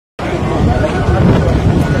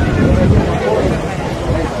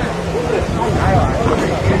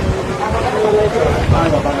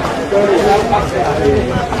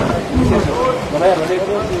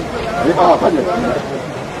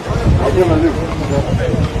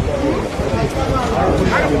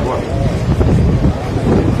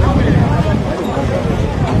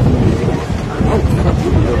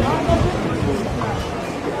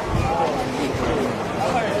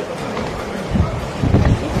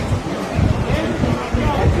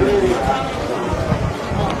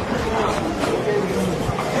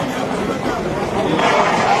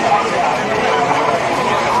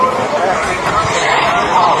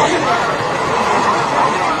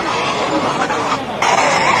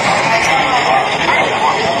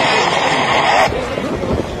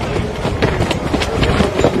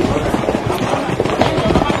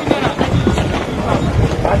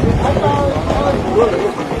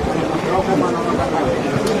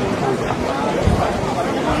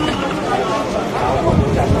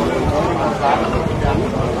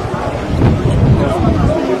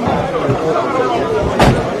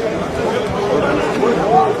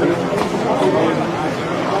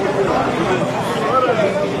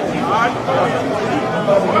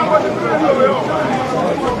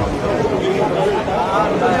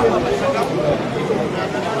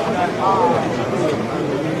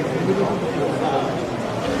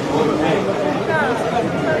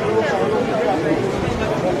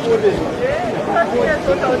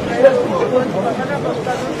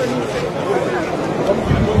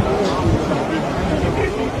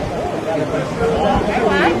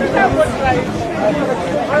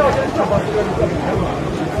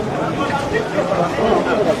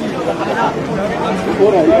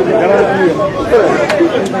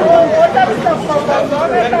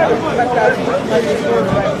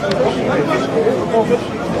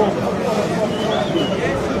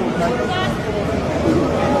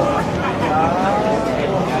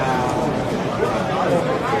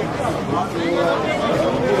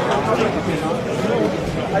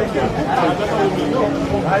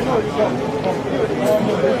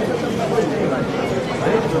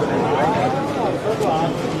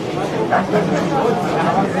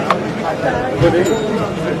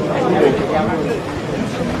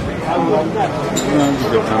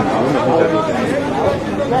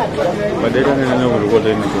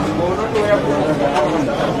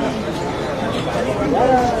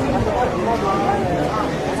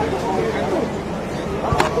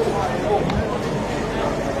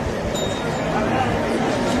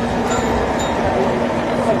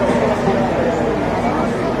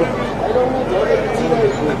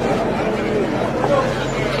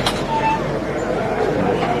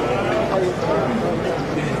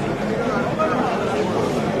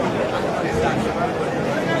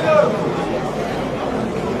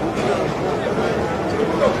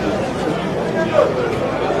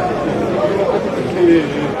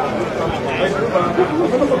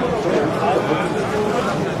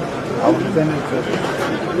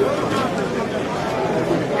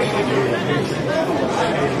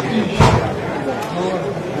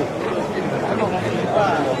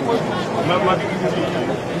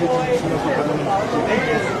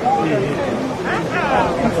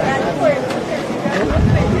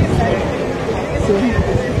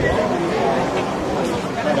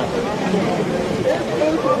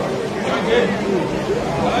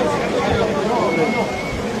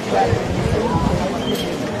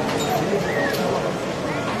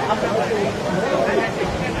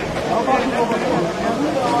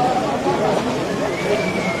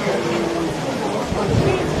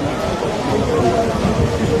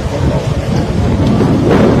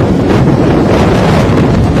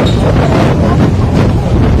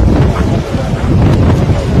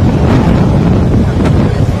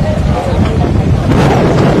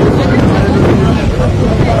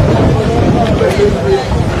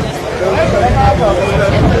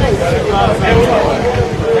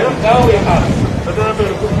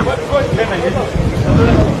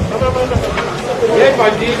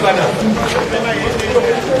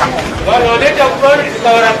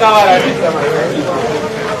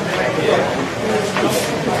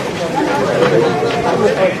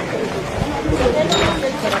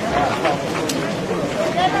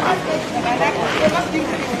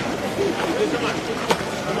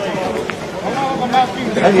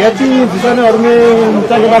Yati di sana orangnya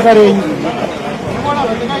minta ke pasar ini.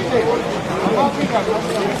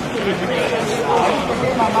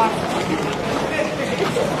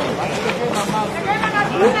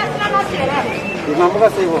 Terima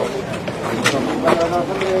kasih, Bu.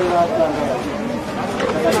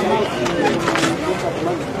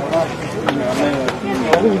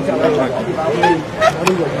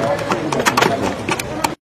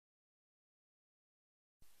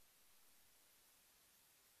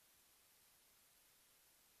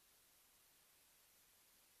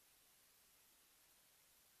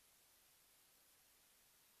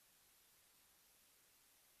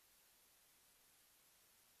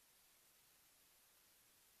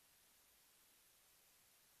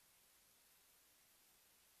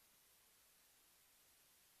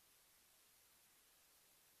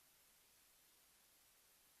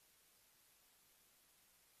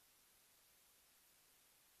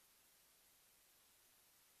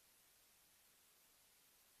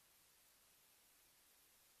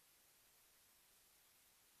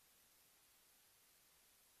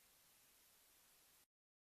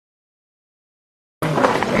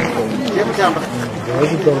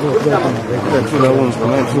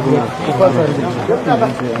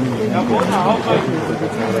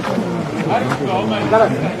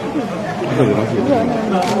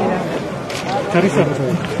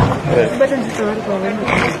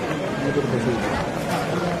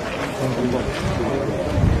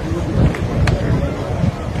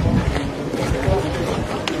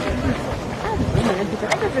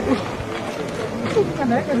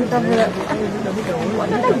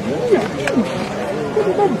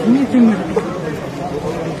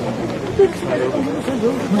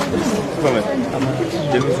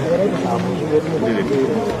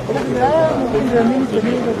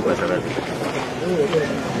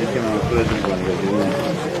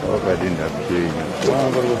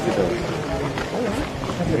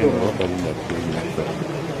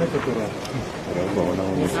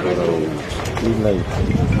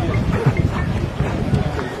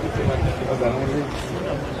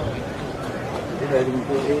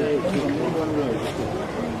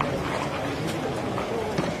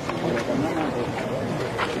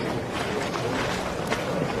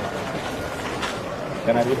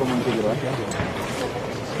 Karena dia pemain figuran ya.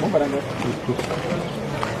 Mau barang nggak?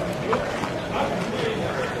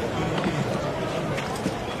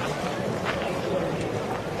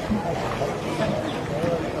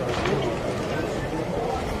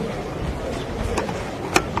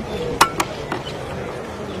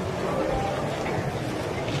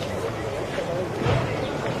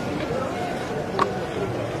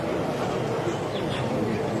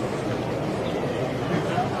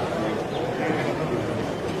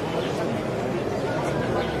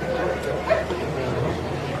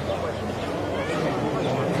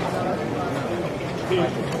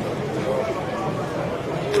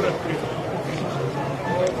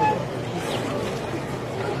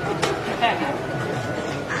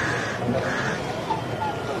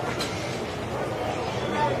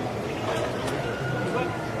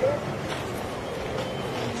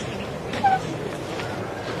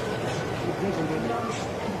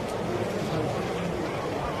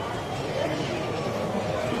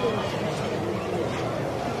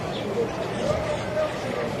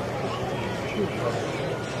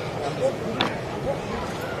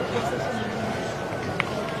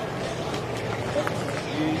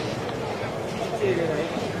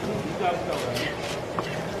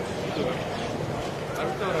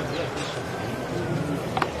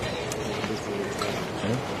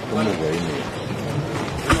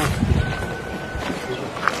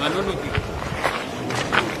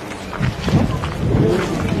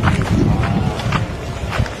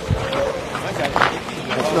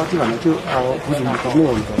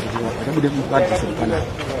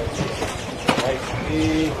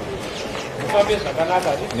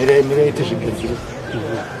 Mire itu segitu.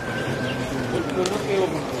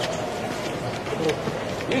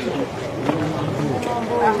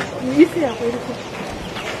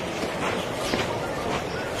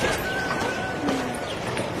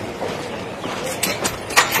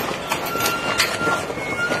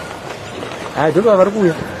 Juga baru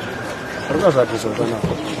ya. Baru satu soalnya.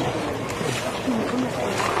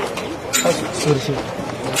 Sorry.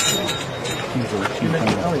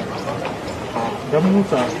 Kamu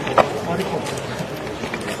tak?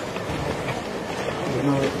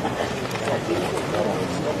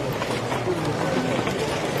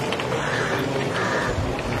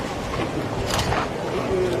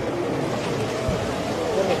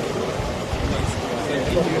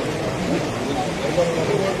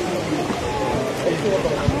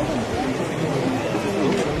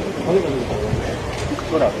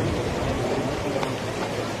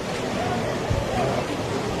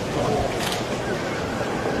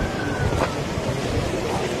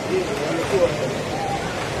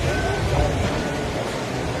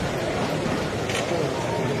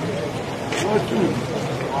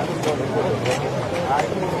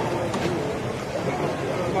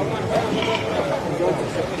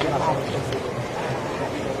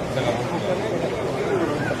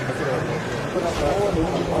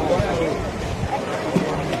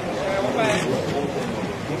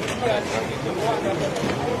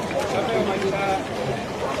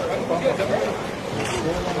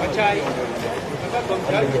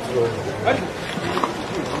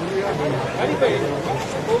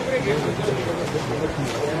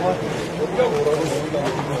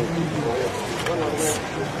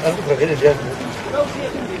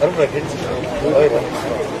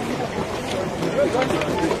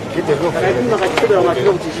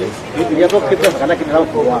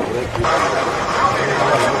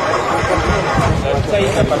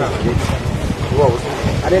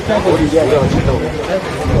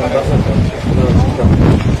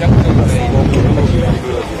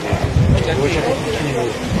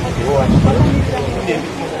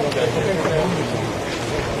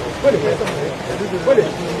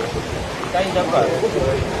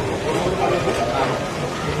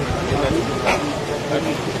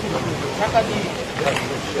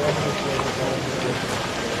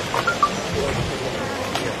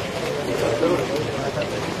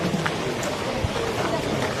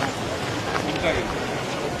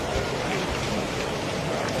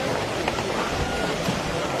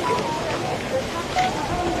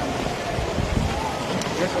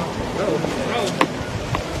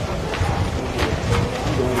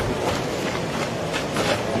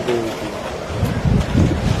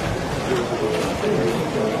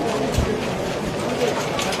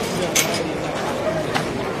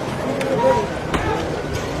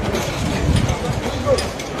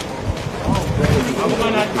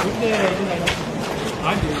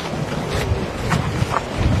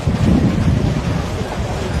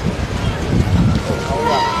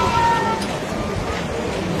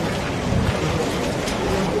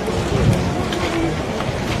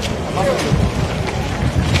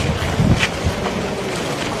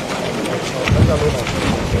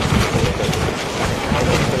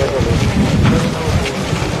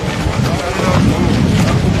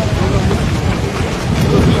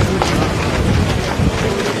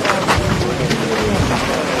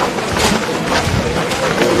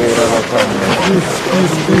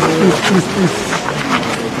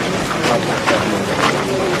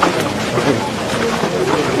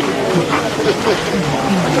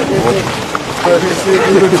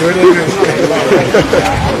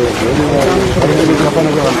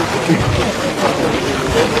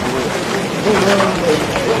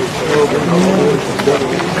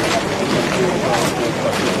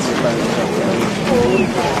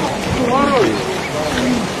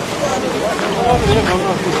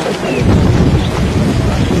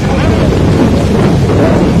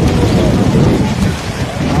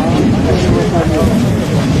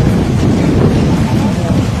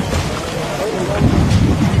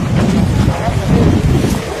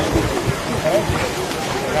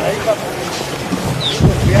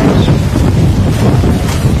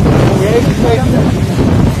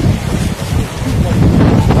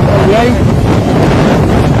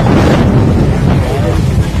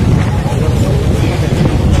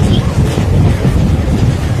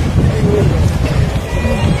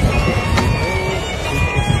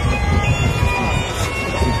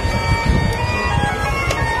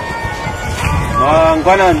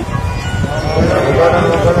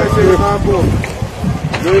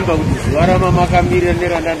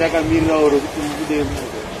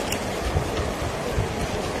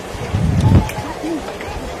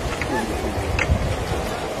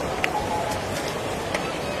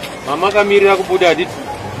 Mama kamirira kubuda aditi.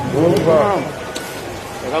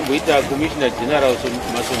 Takamboita commissioner general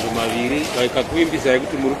masondo maviri vaikakuimbisa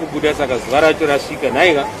kuti muri kubuda saka zuva racho rasvika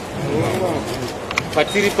nhaika.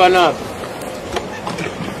 Patiri panapa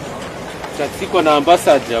tatsikwa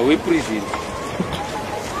naambassador weprison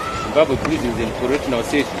Zimbabwe Prisons and Correctional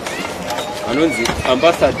Services anonzi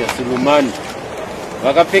ambassador Sulumani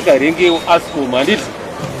vakapfeka ringi yeASCOM handiti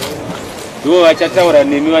ndivo vachataura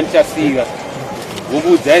nemi vanichasiya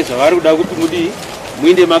vokuudzai zvavari kuda kuti mudii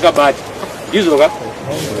muinde makabata ndizvoka.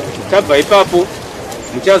 Tabva ipapo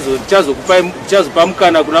muchazopa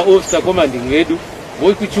mukana kuna officer commanding wedu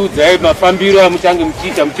vokuchiudzai mafambiro amuchange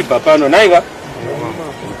muchiita muchibva pano naiva.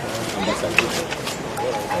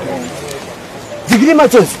 Zikiri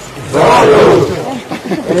machozi.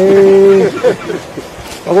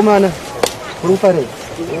 Wakomana kurufare.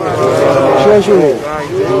 Shwa.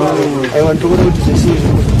 I want to go to the sea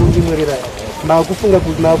kungimwerera. Makufunga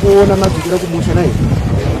kuti makuona madzikira kumusha nai.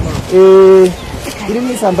 Iri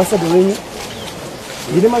ni ambassador wenyu.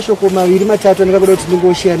 Ndine mashoko maviri matatu ndakakuda kuti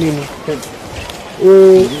ndingoshare nemi.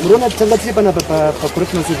 Murona tanga tiri pana pa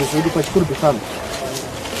correctional service yedu pa chikuru farm.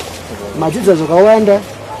 Madzidza zvakawanda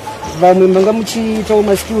vamwe manga muchiitawo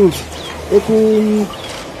maskills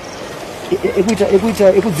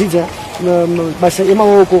ekudzidza basa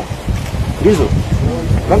emaoko ndizvo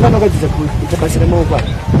vangana vakadzidza kuita basa remaoko aya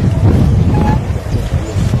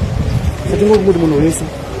satingoti kuti munhu wese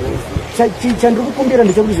chandiri kukumbira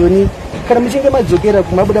ndechekuti zvoni kana muchinge madzokera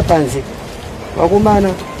kumabuda panze vakomana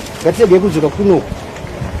ngatirege kudzoka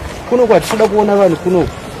kunoku hatichoda kuona vanhu kunoku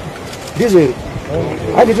ndizvo here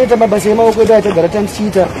hadi toita mabasa emaoko edu atagara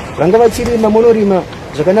tandichiita vanga vachirima munorima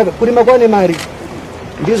zvakanaka kurima kwane mari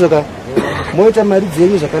ndizvoka moita mari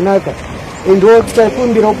dzenyu zvakanaka ndo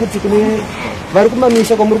takumbirawo kuti kune vari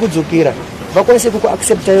kumamisha kwamuri kudzokera vakwanise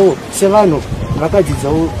kukuacceptawo sevanhu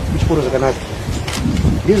vakadzidzawo kuchikoro zvakanaka.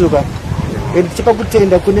 Ndizvo ka tichipa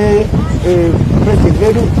kutenda kune president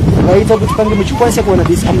vedu vaita kuti pange muchikwanisa kuona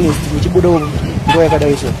this amnesty muchibudawo nguva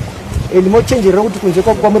yakadai so. And mochenjerera kuti kunze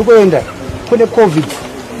kwamuri kuenda kune covid,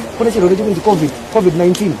 kune chirwere chikunzi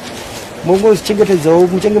covid-19. Mongozvichengetedzawo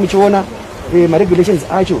muchenge muchiona maregulations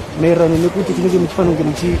acho maererano nekuti tinenge muchifanira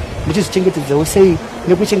kunge muchizvichengetedzawo sei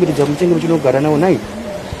nekuchengetedza muchenge muchinogara nawo nai.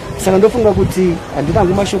 Saka ndofunga kuti handina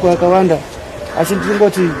hangu mashoko akawanda, asi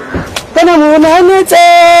ndingoti kana munhu anetsa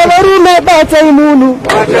varume batai munhu,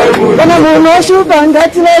 kana munhu ashupa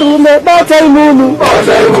ngati varume batai munhu,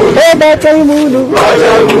 batai munhu,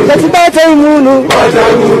 ngati batai munhu,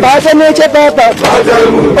 bata nechepapa,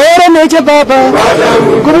 ore nechepapa,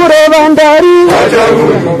 kumurova ndari,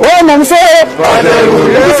 ona msee,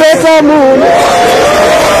 kusesa munhu.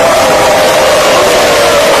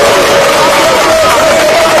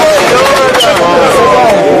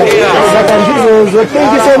 So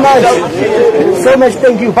thank you so much,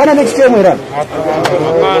 thank you. Pana next time era.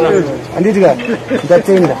 Andika,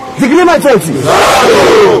 ndatenda. Zikile matsotsi.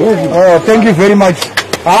 Oh, thank you very much.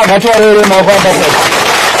 Vatwarere makwamba.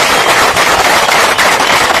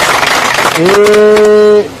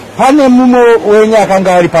 Pane mumo wenye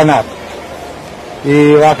akanga ari panapa.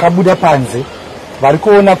 Vakabuda panze. Vari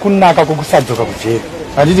kuona kunaka kokusadzoka kujeri.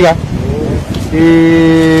 Andika.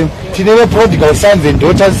 Tine prodigal sons and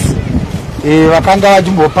daughters. Vakanga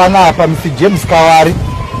vachimbopana apa Mr. James Kavari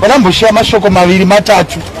vanamboshiya mashoko maviri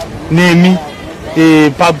matatu nemi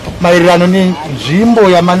maererano nenzvimbo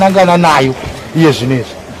yamanangana nayo iye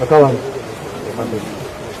zvinezvi vakawanda.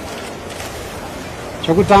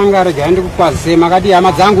 Chokutanga regai ndikukwazise makati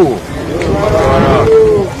hama dzangu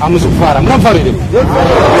hamuzi kufara, munofarire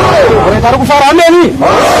tari kufara ameni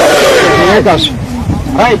ekazvo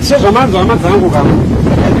right. Sezvamanzwa hama dzangu kama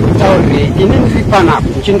ndikutaurire ini ndiri panapa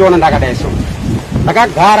ndichindoona ndakadai so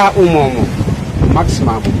ndakagara umomo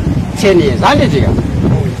maximum 10 years handitika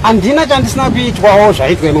handina chandisina kuitwawo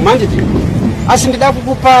zvaitwemo manditika, asi ndida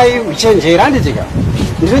kukupai uchenjeri handitika.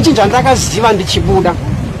 Ndine chinhu chandakaziva ndichibuda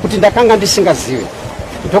kuti ndakanga ndisingazivi,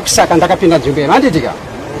 ndokusaka ndakapinda nzvimbo ino handitika.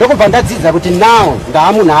 Ndokubva ndadzidza kuti nawo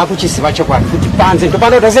ndaamunhu akuchiziva chokwadi kuti panze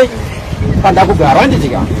ndopanoda sei pandakugara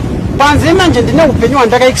handitika. Panze manje ndine upenyu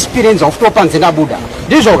hwandakaexperience hwafuto panze ndabuda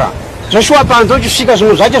ndizvoka zvoshuwa panze uchisvika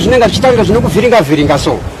zvinhu zvacho zvinenge zvichitanga zvinokuvhiringa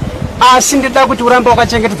so. Asi ndida kuti urambe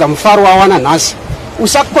wakachengetedza mufaro wawana nhasi,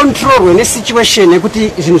 usakontrolwe nesituation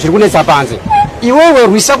yekuti zvinhu zviri kunetsa panze. Iwewe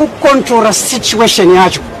rwisa kukontrola situation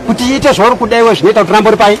yacho kuti iite zvauri kudaiwe zvinoita kuti urambe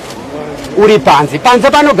uri pai uri panze. Panze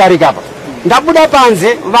panogarika apa. Ndabuda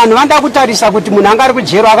panze vanhu vanda kutarisa kuti munhu anga ari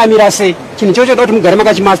kujero akamira sei. Chinhu chocho kuti mugare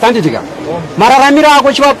makachimasta handitika. Mararamiro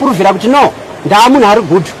ako chivapuruvhira kuti no ndaamunhu ari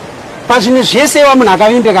good. Pazvinhu zvese iwa munhu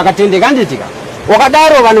akavimbeka akatendeka handitika.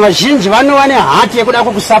 Wakadaro vanhu vazhinji vanova nehati yekuda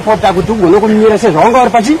kukusapota kuti ugone kumira sezvawanga uri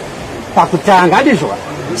pachi pakutanga handizvo.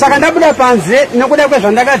 Saka ndabuda panze nokuda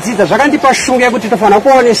kwezvandakadzidza zvakandipa shungu yekuti tofanira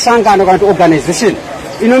kuone sangano kana kuti organization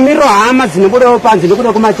inomirira hama dzinobudawo panze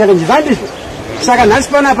nekuda kwemachallenges handizvo. Saka nhasi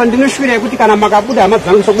panapa ndinoshuvira yekuti kana makabuda hama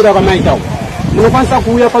dzangu sokuda kwamaitawo munokwanisa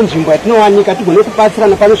kuuya panzvimbo yatinowanika tigone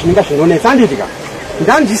kubatsirana pano zvinenge zvinonetsa handitika.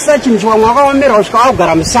 Ndanzwisisa chinhu chimwe mwakaomera kusvika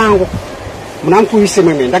wagara musango muna mukuise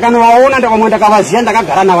mwemwe ndakanovaona ndakamwe ndakavaziya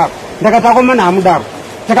ndakagara navako ndakati akomana hamudaro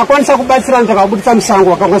takakwanisa kubatsirana takabudisa musango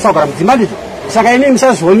wakakwanisa kugara mudzimba nditi. Saka imi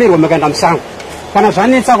musaziomerwa makaenda musango kana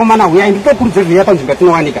zvanetsa komana huyai nditokurudzirira panzvimbo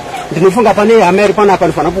yatinowanika. Ndinofunga pane hama iri panapa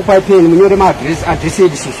anofanira kupai peni munyore maadresi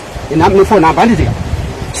edu isusu nefoni namba handitika.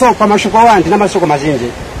 So pamashoko awo handina mashoko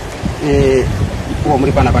mazhinji uwo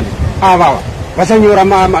muri panapa nditi avava vachanyora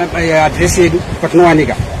adresi edu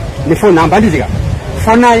patinowanika nefoni namba handitika.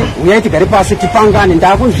 Fanai uyai tigare pasi tipangane.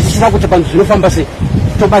 Ndakunzwisisa kuti panhu zvinofamba sei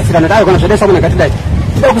tobatsirana dai kana zvadaisa munhu ngatidai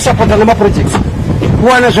tida kusapotana maprojects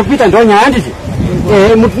kuwana zvekuita ndo nyaya handiti.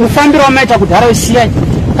 Mufambiro wamaita kudhara isiyai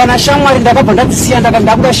kana shamwari ndakabva ndadzisiya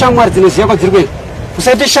ndakuda shamwari dzinoziva kwadziri kuenda.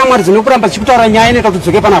 Usaite shamwari dzinokuramba dzichikutaura nyaya inoita kuti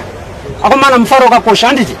udzoke panapa. Akomana mufaro wakakosha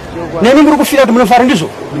handiti. Nemi muri kufira kuti munofara ndizvo.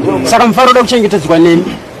 Saka mufaro uda kuchengetedzwa nemi.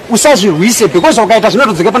 Usazvirwise because ukaita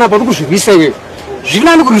zvinotodzoke panapa uri kuzvirwisa iwewe.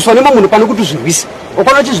 Zvinani kurwiswa nemunhu pane kuti uzvirwise.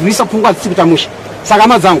 Ukona uchizvirwisa pfungwa hadzisi kuita musha. Saka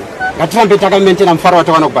hama dzangu ngatirambe takamentena mufaro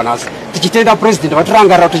watawana kubva nhasi tichitenda president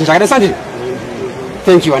vatirangarira kuti zvakadaisa ndini.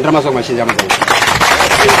 Thank you. Andira mazongo machinja mazangu.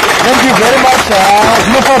 Thank you very much.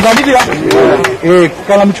 Zvinofadza ndidira.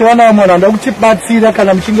 Kana muchiwana munhu anoda kutibatsira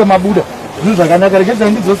kana muchinge mabuda zvinhu zvakanaka. Rekedza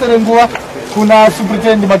ndidzosere nguva kuna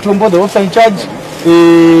superintendent Matombo, the officer in charge.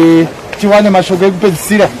 Tiwane mashoko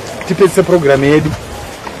ekupedzisira tipedzise program yedu.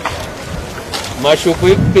 Mashoko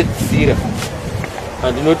ekupedzisira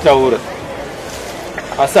andinotaura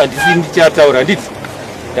asi handisi ndichataura nditi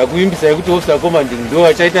ndakuimbisai kuti officer commanding ndo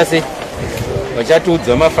vachaita sei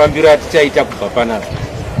vachatiudza mafambiro atichaita kubva panapa.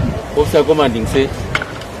 Officer commanding sei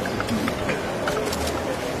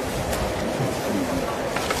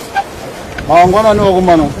mangwanani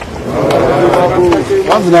wakomana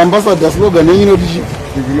vanzi naambassador slogan yenyu inoti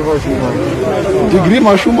degree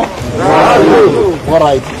mashuma.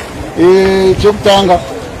 Alright, chekutanga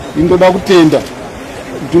indoda kutenda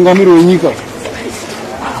mutungamiri wenyika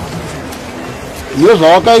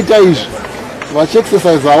nezvavakaita izvi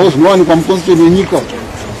vachiexerciseawo zvinowanikwa muconstitution yenyika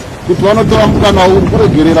kuti vanotora mukana uri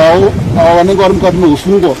kuregererawo ava vanenge vari mukati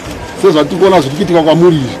meusungwa sezvatikuona zvichiitika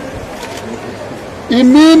kwamuri izvi.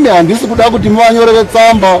 Imimi handisi kuda kuti muvanyorere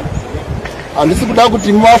tsamba, handisi kuda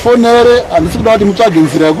kuti muvafonere, handisi kuda kuti mutsvage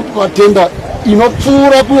nzira yekuti vatenda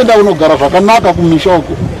inopfuura kuenda kunogara zvakanaka kumisha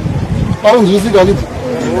uko. Parinzwisika kuti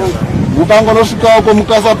mukangonosvika uko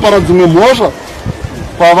mukasapara dzimwe mhosva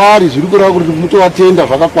kwavari zviri kureva kuti mutovatenda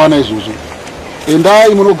zvakakwana izvozvo.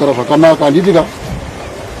 Endai munogara zvakanaka. Handitika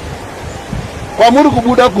kwamuri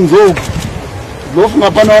kubuda kunze uku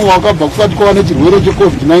ndinofunga pane vamwe vakabva kusati kwava nechirwere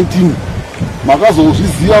cheCovid-19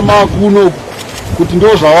 makazozviziva makuno kuti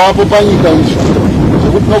ndo zvavapo panyika izvi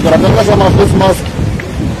zvekuti tinogara takaisa mafesi mask.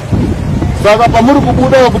 Saka pamuri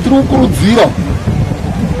kubuda kuti tiri kukurudzira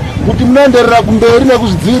kuti munoenderera kumberi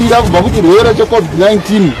nekuzvidzivirira kubva kuchirwere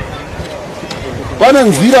cheCovid-19. Pane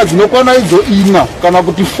nzira dzinokwana idzo 4 kana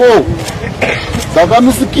kuti 4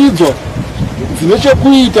 dzakamisikidzwa dzine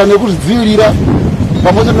chekuita nekuzvidzivirira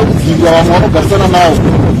pamwe chete nekudzivirira vamwe vanogarisana navo.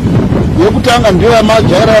 Yekutanga ndiyo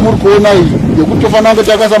yamajaira yamuri kuona iyi yekuti tofanira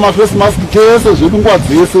kunge takaisa mafesi mask tese zvedu nguva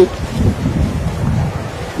dzese.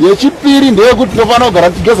 Yechipiri ndeyekuti tofanira kugara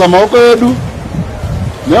tigeza maoko edu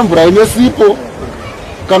nemvura ine sipo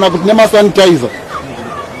kana kuti nemasanitizer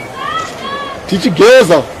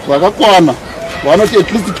tichigeza zvakakwana, vanoti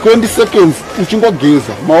at least 20 seconds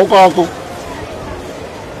uchingogeza maoko ako.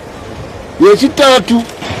 Yechitatu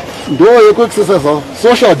ndo yekuexercise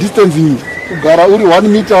social distancing, kugara uri 1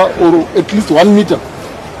 meter or at least 1 meter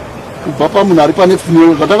kubva pamunhu ari panext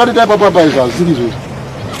newe. Zvatakati taipapapa izvi hazvisiri izvozvo,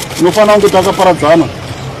 tinofanira kunge takaparadzana,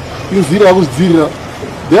 inzira yakuzvidzivirira.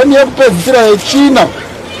 Then yekupedzisira yechina,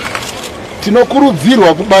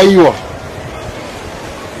 tinokurudzirwa kubaiwa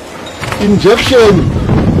injection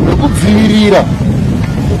nekudzivirira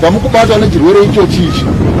kubva mukubatwa nechirwere ichochi ichi.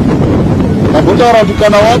 Ndambotaura kuti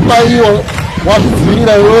kana wabaiwa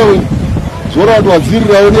wazvidzivirira iwewe, zvoreva kuti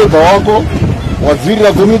wadzivirirawo neighbor wako,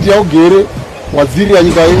 wadzivirira community yaugere, wadzivirira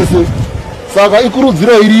nyika yese. Saka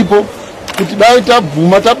ikurudziro iripo kuti dai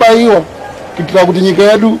tabvuma tabaiwa kuitira kuti nyika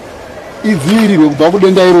yedu idzivirirwe kubva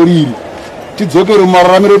kudenda iro riri, tidzokere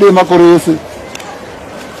mumararamiro edu emakore ese.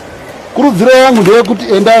 Kurudziro yangu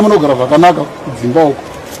ndeyekuti endai munogara zvakanaka kudzimba uko.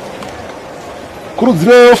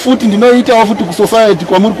 Kurudziro yo futi ndinoitawo futi kusociety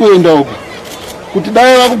kwamuri kuenda uko, kuti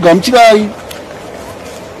dai vakugamuchirai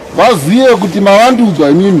vazive kuti mavandudzwa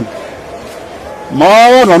imimi, mava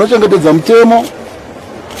vanhu vanochengetedza mutemo,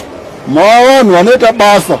 mava vanhu vanoita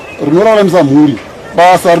basa rinoraramisa mhuri,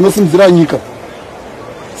 basa rinosimudzira nyika.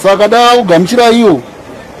 Saka dai vakugamuchirai iwo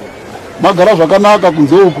magara zvakanaka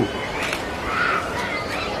kunze uko.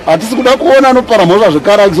 Hatisi kuda kuona anopara mhosva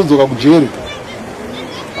zvekare achizodzoka kujere.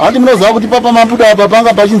 Handi munoziva kuti papa mabuda apa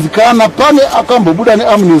panga pachinzi kana pane akambobuda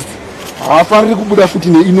neamnesty haafaniri kubuda futi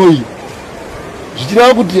neinoyi,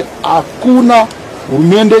 zvichireva kuti hakuna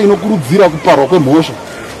hurumende inokurudzira kuparwa kwemhosva.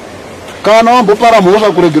 Kana wambopara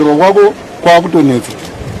mhosva kuregererwa kwako kwakutonetsa.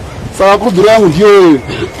 Saka kurudziro yangu ndiyo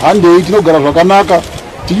handei tinogara zvakanaka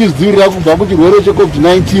tichizvidzivirira kubva kuchirwere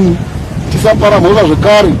cheCovid-19, tisapara mhosva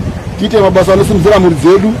zvekare, tiite mabasa anosimudzira mhuri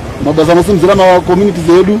dzedu, mabasa anosimudzira makomuniti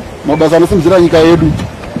dzedu, mabasa anosimudzira nyika yedu.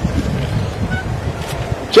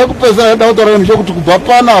 Chekupedzisira ndinoda kutaura nemi chekuti kubva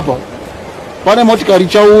panapa pane motikari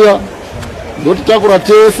ichauya ndotitakura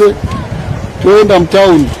tese toenda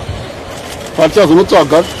mutaundi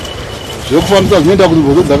patichazonotsvaga zvekufambisa zvinoenda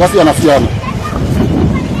kunzvimbo dzakasiyana siyana.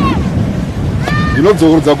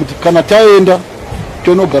 Ndinodzokeredza kuti kana taenda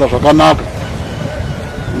tonogara zvakanaka.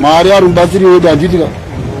 Mwari ari mubatsiri wedu, handitika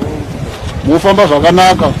mofamba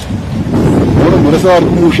zvakanaka, munomhoresa vari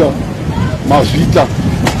kumusha mazvita.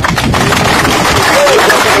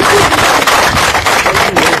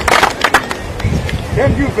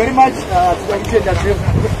 Thank you very much.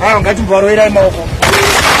 Ngatimbovaroverai maoko.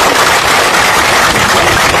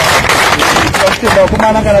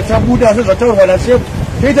 Kumana kana tabuda sezvataurwa nashefu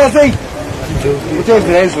toita sei?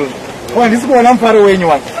 Kutedzera izvozvo. Handisi kuona mufaro wenyu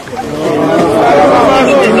wani.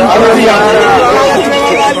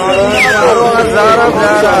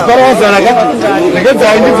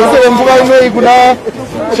 Ndegedzai ndidzosere mvuka inoyi kuna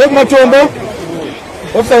Sheikh Matombo.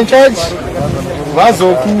 officer in charge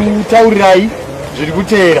vazokutaurirai zviri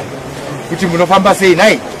kuteera kuti munofamba sei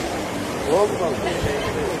nai.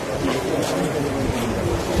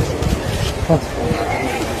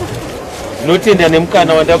 Ndinotenda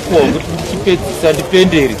nemukana wandapuwa kuti ndichipedzisa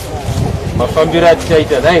ndipendere mafambiro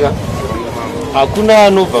atichaita naika. Hakuna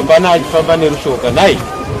anobva pana achifamba nerushoka nai.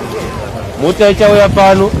 Mota ichauya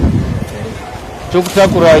pano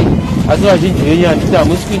chokutakurai, asi vazhinji venyu handiti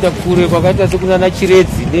hamusi kuenda kure kwakaita sekunana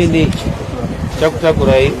Chiredzi nene.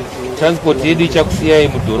 Chakutakurai transport yedu ichakusiyai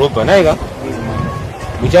mudhorobha naika.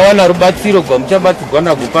 Muchawana rubatsiro gwamuchabatsirwa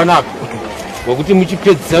nagwo panapa rwokuti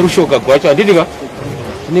muchipedzisa rushoka gwacho. Handidika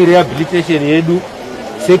tine rehabilitation yedu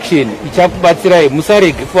section ichakubatsirai.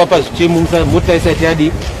 Musarege kuva pazvichemu mota isati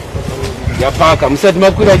yadi yapaka, musati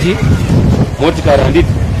makwira chi motikari.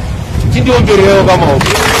 Handiti chindiongererewo pamaoko.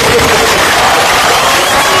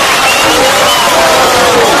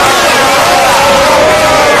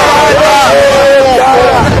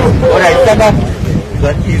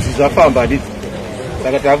 Saka izvi zvafamba handiti,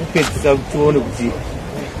 saka takupedzisa kuti tione kuti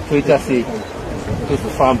toita sei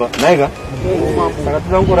tozofamba naika. Saka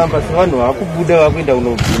tinongoramba sevanhu vakubuda vakuenda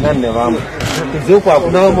kunobvina nevamwe. Kunzeko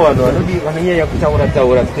hakuna vamwe vanhu vanonyanya kutaura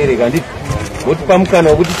taura titereka handiti. Motipa mukana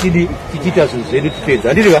wekuti tichiita zvinhu zvedu tipedza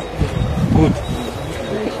handitika. Good.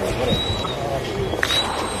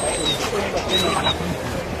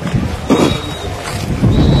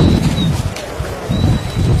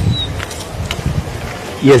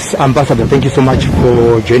 Yes, Ambassador, thank you so much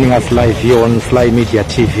for joining us live here on SlyMedia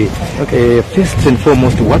TV. Okay. First and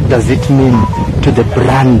foremost, what does it mean to the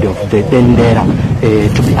brand of the Bendera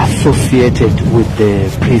to be associated with the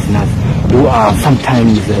prisoners who are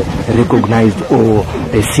sometimes recognized or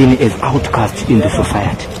seen as outcasts in the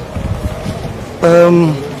society?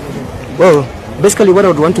 Well, basically what I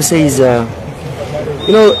would want to say is,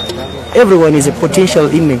 everyone is a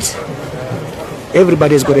potential inmate.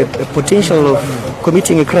 Everybody has got a potential of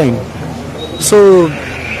committing a crime. So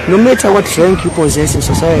no matter what rank you possess in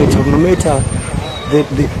society, or no matter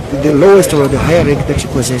the lowest or the higher rank that you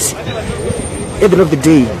possess, at the end of the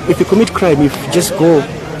day, if you commit crime, if you just go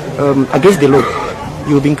against the law,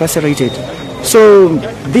 you will be incarcerated. So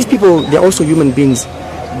these people, they're also human beings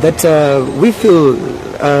that we feel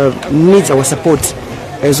needs our support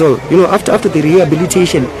as well. After the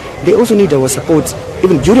rehabilitation, they also need our support,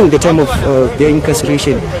 even during the time of their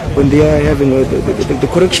incarceration, when they are having the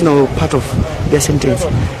correctional part of their sentence.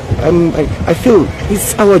 I feel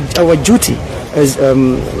it's our duty as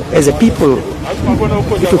a people,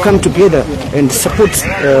 if we come together and support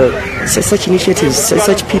such initiatives,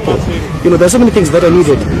 such people. There are so many things that are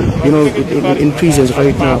needed, in prisons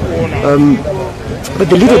right now. But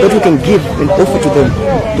the little that we can give and offer to them,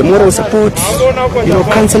 the moral support,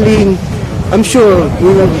 counseling, I'm sure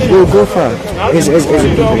we will go far as a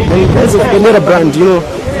people. And as a Bendera brand,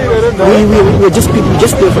 we're just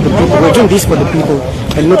there for the people. We're doing this for the people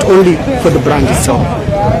and not only for the brand itself.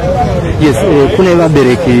 Yes, kune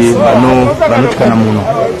vabereki vanoti kana munhu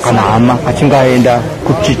kana hama achingaenda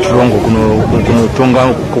kuchitongo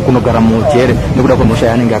kunotonga kunogara mujere nekuda kwemhosva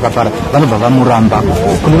yaanenge akafara vanobva vamuramba.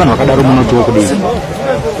 Kune vanhu vakadaro munotiwo kudii?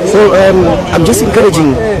 So I'm just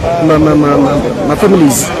encouraging my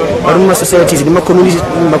families, my societies, my communities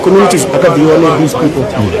that we all these people.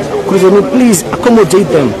 Please accommodate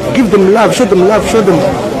them, give them love, show them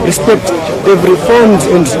respect. They've reformed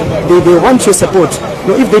and they want your support.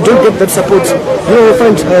 If they don't get that support, we'll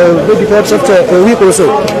find maybe perhaps after a week or so,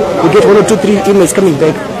 we get 1 or 2, 3 emails coming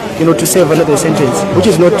back, to serve another sentence, which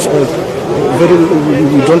is not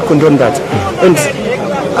we don't condone that. And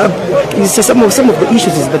some of the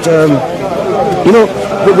issues is that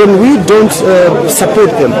when we don't support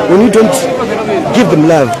them, when we don't give them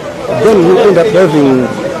love, then we end up having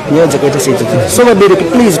so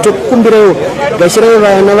please tokumbirawo gashirawo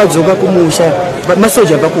vana vadzoka kumusha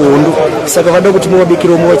masoja pakuhondo saka vada kuti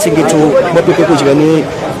muvabikire muvachengeto vapepe kudya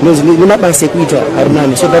nemabasa ekuita ari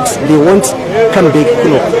nani, so that they won't come back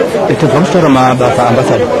kuno. Tobva mabasa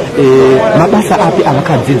ambassador, mabasa api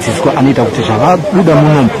avakadzidziswa anoita kuti zvavabuda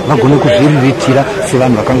munomu vagone kuzviriritira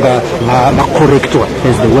sevanhu vakanga vakorektwa,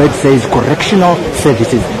 as the word says, correctional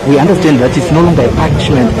services. We understand that it's no longer a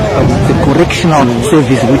punishment, but it's a correctional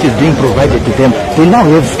service which is being provided to them. They now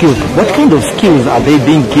have skills. What kind of skills are they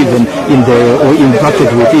being given or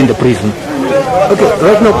imparted within the prison? Okay,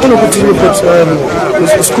 right now,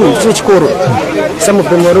 school, chikoro. Some of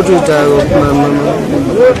them are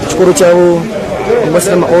chikoro chavo,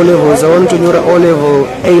 basama O levels. I want to know O level,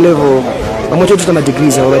 A level. I'm going to do some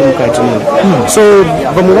degrees already. So,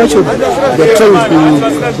 they're trained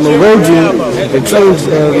in welding, they're trained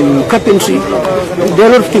carpentry, there are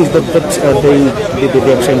a lot of things that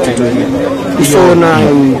they are trying to do here.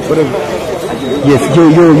 Whatever. Yes,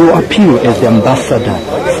 you appeal as the ambassador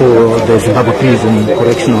for the Zimbabwe Prison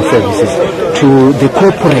Correctional Services to the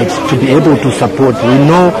corporates to be able to support. We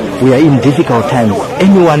know we are in difficult times.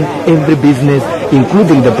 Anyone, every business,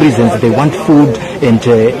 including the prisons, they want food and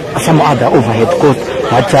some other overhead costs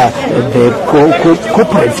that the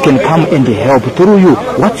corporates can come and help through you.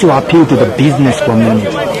 What's your appeal to the business community?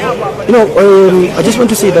 You know, I just want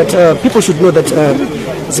to say that people should know that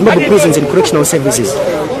Zimbabwe Prisons and Correctional Services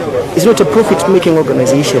is not a profit-making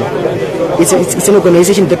organization. It's an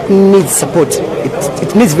organization that needs support.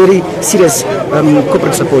 It needs very serious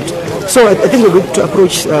corporate support. So I think we're going to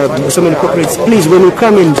approach so many corporates. Please, when we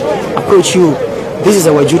come and approach you, this is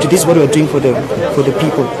our duty. This is what we're doing for the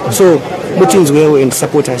people. So, meetings well and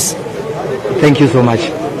support us. Thank you so much.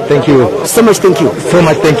 Thank you. So much thank you. So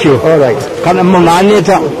much thank you. All right.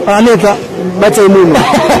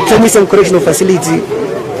 Tell me some correctional facility.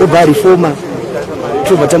 Reformer.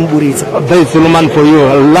 There is Suleiman for you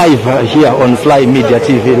live here on SlyMedia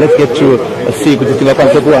TV. Let's get to see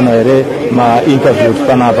my interview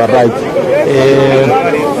right.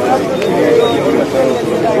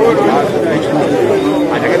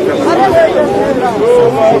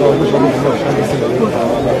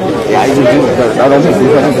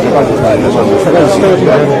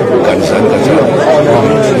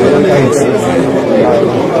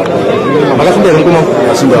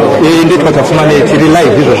 Indeed,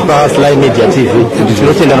 live SlyMedia TV.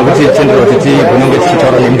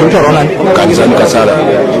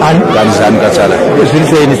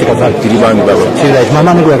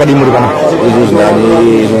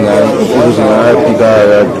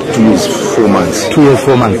 Two years,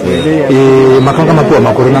 4 months. Makanga mapuwa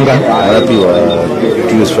makuru nanga? Arapiwa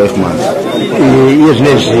 2 years, 5 months.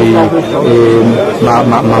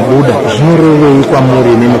 Mabuda zvinoroveyi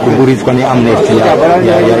kwamuri nemekuburiswa neamnesty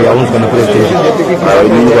yaunzwa napuresident?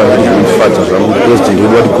 Inini vanondifadza zvangu president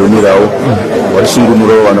wedu watigomerawo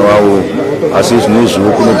watisungumurawo vana vavo, asi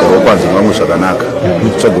zvinezviwo kunogarawo panze mamwe zvakanaka.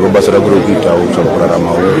 Tichagarawo basa rako rekuitawo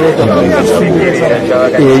chakuraramawo.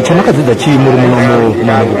 Chamakadzidza chii muri munomu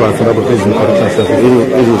Zimbabwe Prison Correctional Service?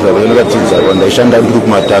 Izvo zvavandakadzidza ndaishanda ndiri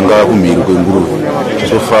kumatanga kumhiri kwenguruve.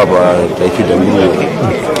 Sofapa taifidha nguruve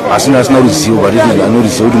asina ruzivo, but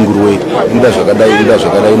anoruzivo kuti nguruve inoda zvakadai, inobayirwa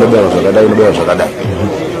zvakadai, inobayirwa zvakadai.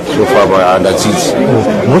 Sofapa handadzidzi.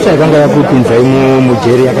 Mhosva yakanga yakupinzai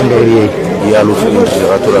mujeri yakanga iri yei? Iyalofendi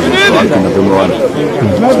zvakatora zvakapinda kwemwana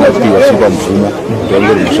sinapiwa sipa mvumo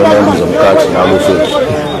ndangeri mushana yanguza mukati nalofendi.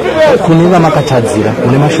 Kune vamakatadzira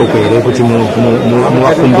mune mashoko here kuti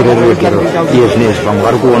muvakumbire ruregero iye zvinezvi vamwe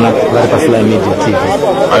vari kuona vari paSlyMedia TV?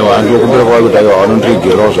 Aiwa, handinokumbira kwavari kuti aiwa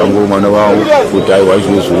vanondiregerawo zvangu mwana wavo kuti aiwa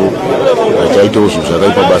izvezvo achaitawo zvinhu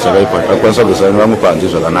zvakaipa, basa rakaipa takwanisa kugarisana nevamwe panze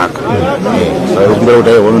zvakanaka. Saka kumbira kuti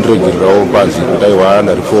aiwa vanondiregererawo panze kuti aiwa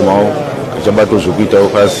ndarifomawo achabatawo zvekuitawo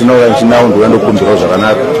pasina uchinawo ndoyandokumbirawo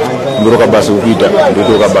zvakanaka. Kumbira basa ukuita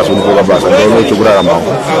ndoita basa unokoka basa ndaona chekuraramawo.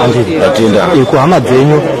 Ndatenda kuhama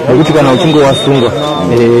dzenyu nekuti kana uchinge wasungwa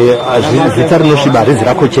zita rinosviba harizi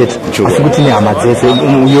rako chete asi kuti nehama dzese.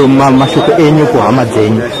 Mashoko enyu kuhama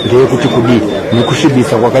dzenyu ndeyekuti kudii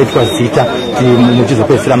nekusvibisa kwakaitwa zita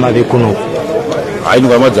muchizopedzisira mave kuno? Hayi,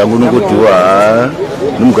 hama dzangu nongotiwa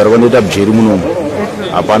nomugara kwanoita bujeri munomu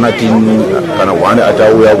hapana kana hwani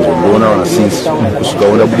atauya kuzondiona since kusvika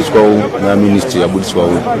ndabudiswawo naministry yabudiswawo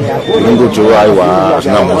inongotiwa aiwa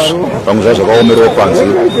hazvina mhosva pamwe zvazvo zvakaomerawo panze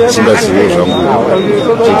singaziviwo zvangu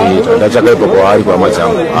chete ndachakaipa kwaari kuhama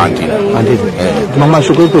dzangu handina.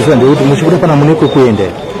 Mashoko ekupedzisira ndeyekuti muchibuda pana mune kwekuenda?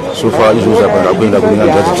 Sofa izvozvo apa ndakuenda kune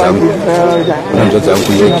hanzvadzi dzangu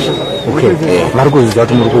kuyeki. Vari kuzvidza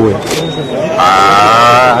kuti muri kuwena?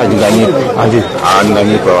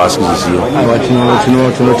 Handinganyepa vasi kuziziva.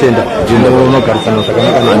 Tinotenda unogarisana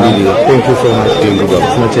zvakanaka. Thank you so much.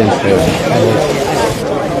 Tinotenda.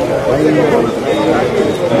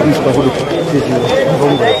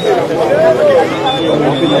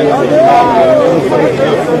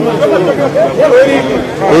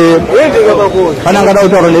 Kana angada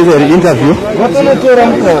kutaura nezve interview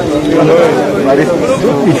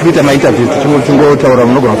ichikuita mainterview tichingotaura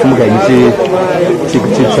munogona kufumuka ini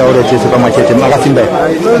titaure tese pamwe chete. Makasimba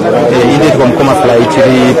indeitwa mukoma Sly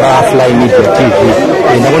tiri paSlyMedia TV.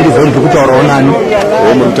 Ndakondiziva ndiri kutaurawo nani?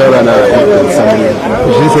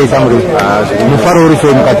 Zviri sei samuri? Mufaro uri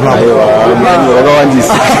sei mukati mako?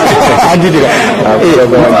 Wakawandisa. Handidika.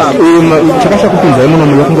 Chakashakupinzai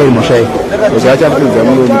muno yakunga iri mhosva iyi? Uchachapinza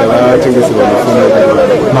muno ndakatengeserwa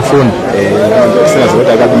mafoni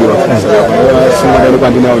sinazoti akabiwa sungana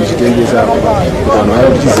nekwandinawo ndichitengesa vanhu vaya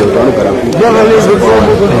tichiziva kuti vanogara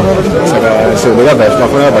saka ndakabva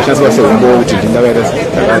mafoni abva ashandiswa sehombo kuti ndakaita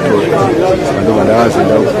ndakatora saka ndobva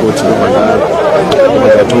ndakazoenda kukoti ndobva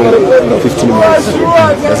ndatonga 15 months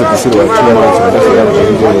ndazobvisirwa 2 months vandazoenda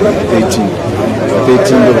kujeri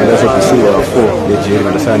 13 ndobva ndazobvisirwa 4 nejeri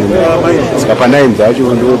vandasara saka pa 9 dzacho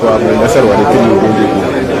ndasarwa ne3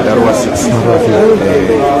 ndarowa 6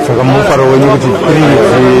 saka mufaro wenyu kuti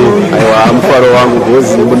aiwa mufaro wangu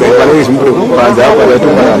gozi panenge chimubude kupanza apa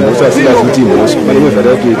ndatombana mhosva asingazi kuti mhosva panenge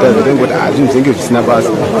zvatatoita zvatangoti zvinhu zvinenge zvisina basa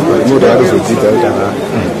imoto yatozodzidza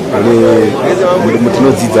kuti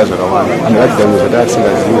tinodzidza zvakawanda ndakadzidza mwe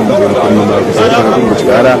zvatatisingazivi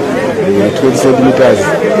kudyara 20 centimeters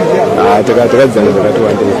takadzidza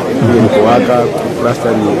nezvakatowandei uye nekuwaka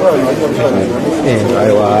plastering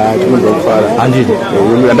aiwa tinobva kufara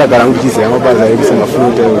ndagara kuti chiziva mabasa ekuisa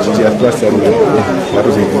mafuta chichia plastering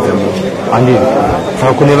ngatozodzidza handii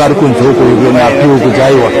saka kune vari kunzoko napiwo kuti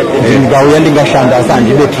aiwa ndingauya ndingashanda asi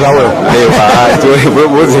handide travel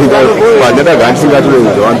pandadaga ndisingatore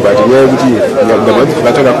zvawandi but nyaya yekuti ndabva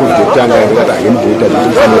ndikatanga covid yekutanga ndikati hangendigoita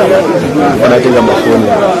fana tenga mafoni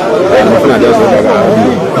mafoni andazodaka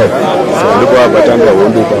saka ndikoabatanga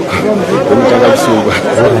hondo ipapo ndokutanga kusungwa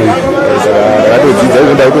saka ndakatodzidza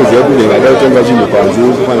izvo ndaitoziva kuti ndingada kutenga chinhu panze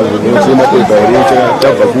semapepa ere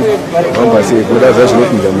tabva kuvamba sei kuda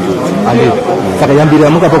zvazvinopinza munjodzi saka yambirira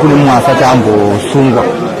mukapa kune mumwe asati ambosungwa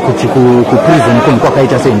kuti kuprison kunhu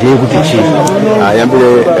kwakaita sei ndeyekuti chii yambire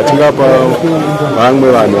yatingapa vamwe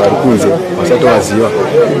vanhu vari kunze vasati vaziva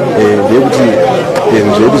ndeyekuti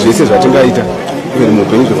zvinhu zvedu zvese zvatingaita even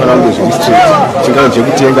mupenyu zvofanira kunge zviri straight chingano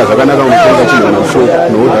chekutenga zvakanaka unotenga chinhu mushop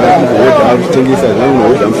unohodha kutengesa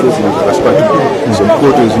unohodha mushosi zvakasipatu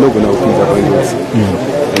zvemukoto zvinogona kupinza panjodzi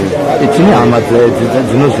tine hama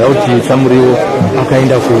dzinoziva kuti Samuriwo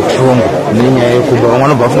akaenda kuTrongo nenyaya yekuba vamwe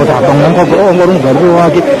vanobva vafunga kuti Mnangagwa wanga uri mugariro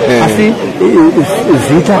wake asi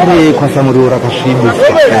zita rekwaSamuriwo rakasvibiswa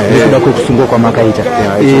nekuda kwekusungwa kwamakaita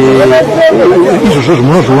izvozvo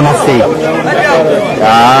zvinozviona sei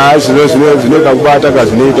zvinoda kubata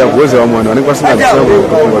kazvinoita kuoze vamwe vanhu vanenge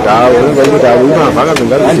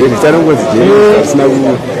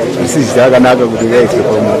vasingazivaisina rakanaka kuti ngaiswe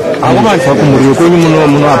akumanisa kumuriwo kwenyu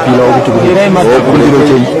munoapila kuti kundiro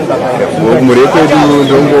chenyu kumuriwo kwedu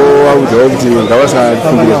ndongovaudzawo kuti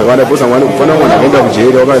ngavasafungire zvakawanda posa kufana mwana akaenda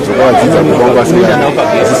kujeri wakadzoka vadzidza kukwangwasiyana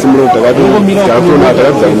asi simuno takadzidza kunamata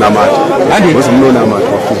ozi munonamata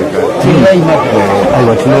wafuzekare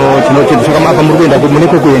aiwa tinotenda saka apa muri kuenda mune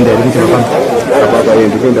kwekuenda here kuti apapa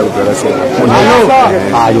ndikuenda kugarasera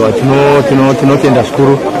aiwa tinotenda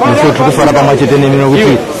zvikuru nesu tiri kufara pamwe chete nemi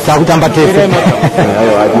nokuti takutamba tese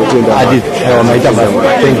aiwa tinotenda aiwa maita basa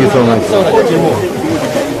thank you so much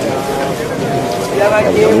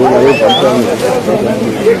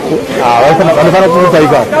vanofana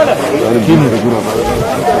kuutaika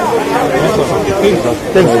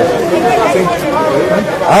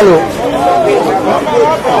halo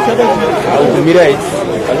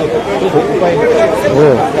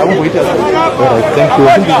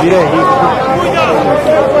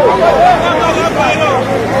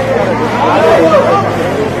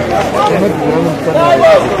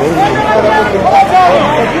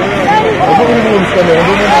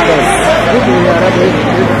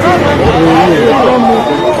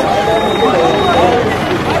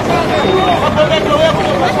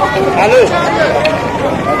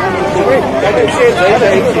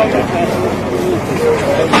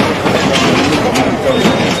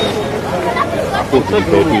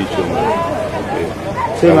thank you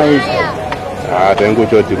sema hivi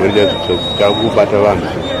taingoti mwenje takubata vanhu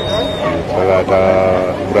saka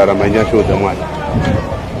takurarama nyasho dzamwana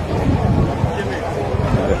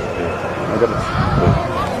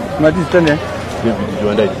matizitane David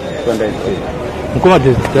Jwandai mukoma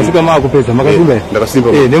tasika makupedza makasimba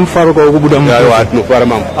ndakasimba nemufaro kwakubuda tinofara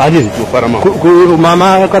mambo tinofara mambo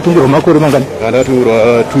mama akatungirwa makore mangani ndakatungirwa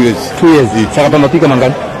 2 years saka pamapika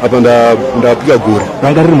mangani apa ndapika gore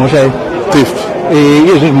ranga riri mhosva theft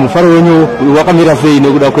iye zvinhu mufaro wenyu wakamira sei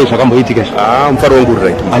nekuda kwezvakamboitika mufaro wangu uri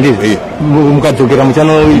right handizi mukadzokera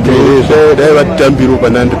muchanoita dai vatambiro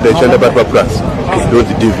pandaishanda pari paplus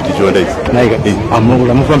ndonzi David Jwandai naika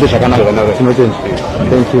mufambe zvakanaka tinotenda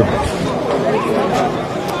thank you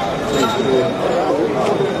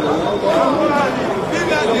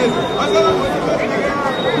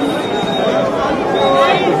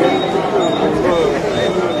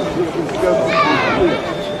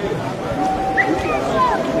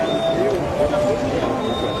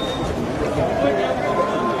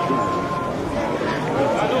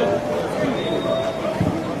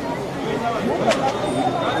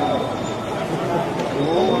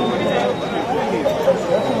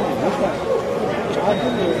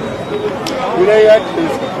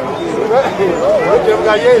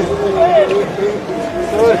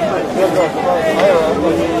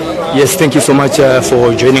Yes, thank you so much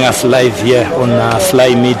for joining us live here on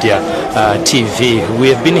SlyMedia TV. We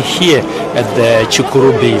have been here at the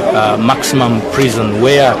Chikurubi maximum prison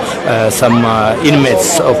where some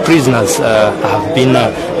inmates or prisoners have been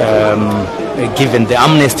given the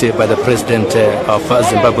amnesty by the president of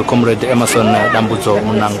Zimbabwe, Comrade Emerson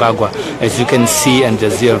Mnangagwa. As you can see and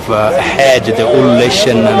as you have heard the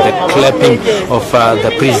ululation and the clapping of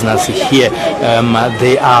the prisoners here,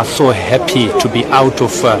 they are so happy to be out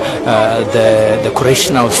of the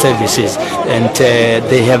correctional services, and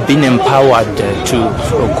they have been empowered to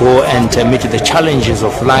go and meet the challenges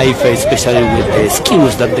of life, especially with the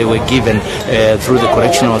skills that they were given through the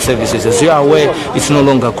correctional services. As you are aware, it's no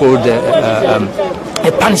longer called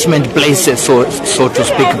a punishment place, so to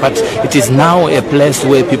speak, but it is now a place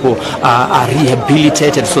where people are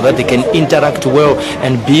rehabilitated so that they can interact well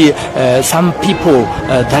and be some people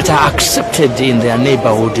that are accepted in their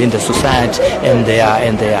neighborhood, in the society, and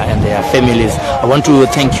their families. I want to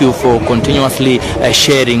thank you for continuously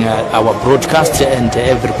sharing our broadcast and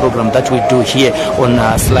every program that we do here on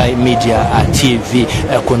SlyMedia TV.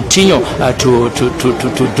 Continue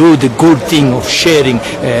to do the good thing of sharing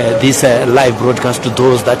this live broadcast to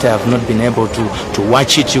those that have not been able to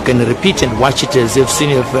watch it. You can repeat and watch it. As you've seen,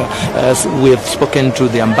 we have spoken to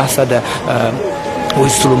the ambassador who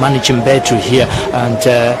is Sulumani Chimbetu here, and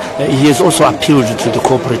he has also appealed to the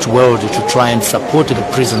corporate world to try and support the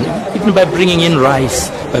prison, even by bringing in rice,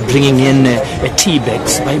 by bringing in tea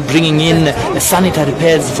bags, by bringing in sanitary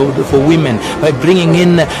pads for women, by bringing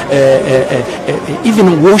in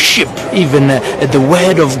even worship, even the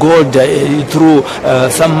word of God through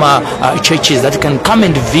some churches that can come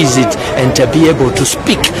and visit and be able to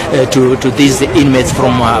speak to these inmates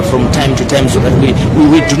from time to time, so that we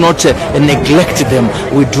do not neglect them.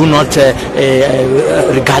 We do not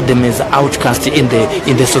regard them as outcasts in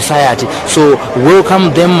the society. So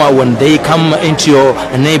welcome them when they come into your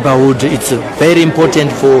neighborhood. It's very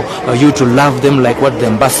important for you to love them, like what the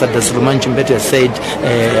ambassador Sulumani Chimbetu said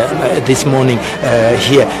this morning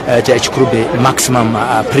here at Chikurubi Maximum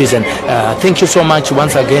Prison. Thank you so much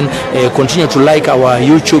once again. Continue to like our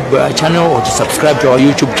YouTube channel or to subscribe to our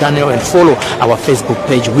YouTube channel and follow our Facebook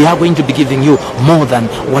page. We are going to be giving you more than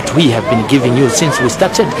what we have been giving you since we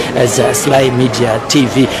started as SlyMedia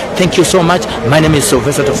TV. Thank you so much. My name is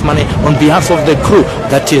Silvester on behalf of the crew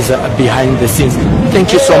that is behind the scenes.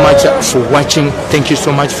 Thank you so much for watching. Thank you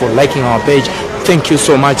so much for liking our page. Thank you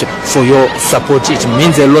so much for your support. It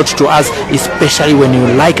means a lot to us, especially when you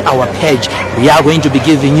like our page. We are going to be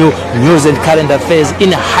giving you news and current affairs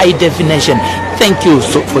in high definition. Thank you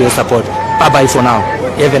for your support. Bye bye for now.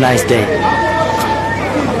 Have a nice day.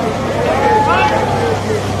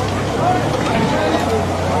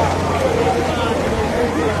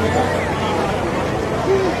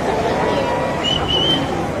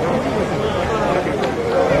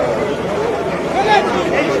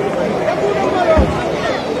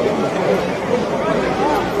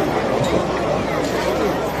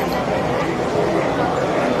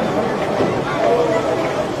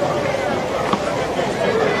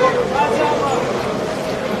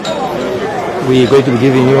 We're going to be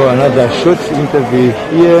giving you another short interview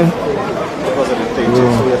here.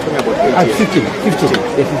 15.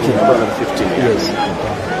 Yes.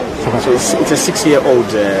 So it's a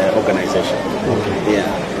 6-year-old organization. Okay. Yeah.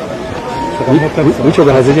 Which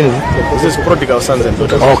organization is it? This is Prodigal Sons and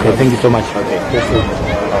Daughters. Okay, thank you so much. Okay.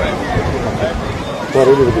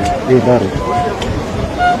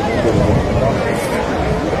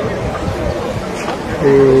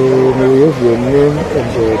 May we have your name and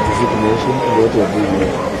designation and what you are doing here?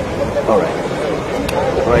 All right.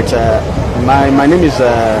 My name is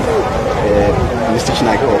Mr.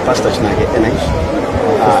 Chinage, or Pastor Chinage Enage.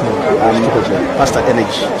 I'm Pastor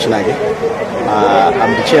Enage Chinage.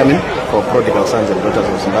 I'm the chairman for Prodigal Sons and Daughters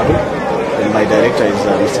of Zimbabwe, and my director is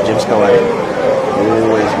Mr. James Kawari,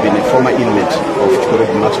 who has been a former inmate of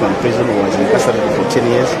Chikurubi Maximum Prison, who was incarcerated for 10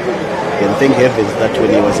 years. And thank heavens that when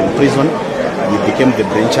he was in prison, he became the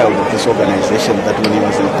brainchild of this organization, that when he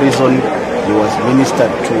was in prison, he was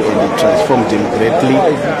ministered to and it transformed him greatly,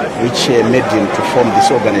 which made him to form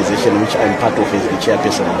this organization, which I'm part of as the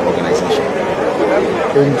chairperson of the organization.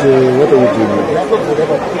 And what are you doing here?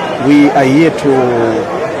 We are here to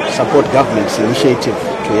support government's initiative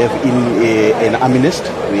to have an amnesty.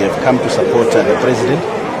 We have come to support the President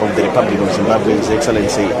of the Republic of Zimbabwe, His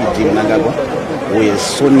Excellency Mnangagwa, who has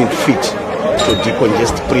seen it fit to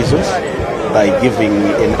decongest prisons by giving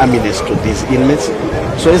an amnesty to these inmates.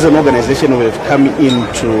 So as an organization, we have come in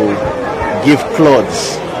to give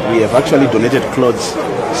clothes we have actually donated clothes.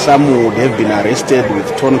 Some would have been arrested with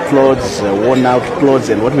torn clothes, worn out clothes,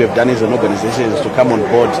 and what we have done as an organization is to come on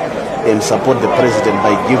board and support the president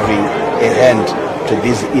by giving a hand to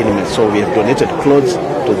these inmates. So we have donated clothes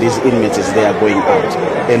to these inmates as they are going out,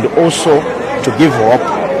 and also to give hope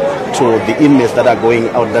to the inmates that are going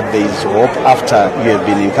out, that there is hope after you have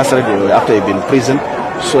been incarcerated or after you've been in prison.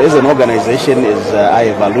 So as an organization, as I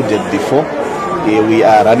have alluded before, we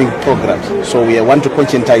are running programs. So we want to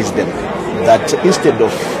conscientize them that instead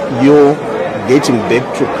of you getting back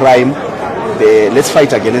to crime, let's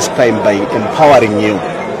fight against crime by empowering you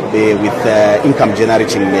with income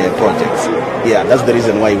generating projects. Yeah, that's the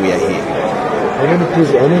reason why we are here. How many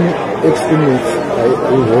ex-inmates are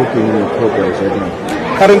you helping in programs right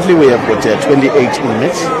now? Currently we have got 28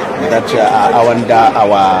 inmates that are under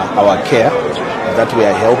our care, that we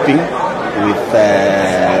are helping with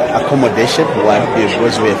accommodation, one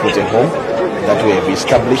because we have got a home that we have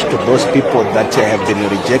established to those people that have been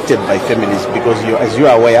rejected by families, because as you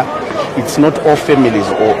are aware, it's not all families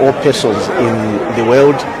or all persons in the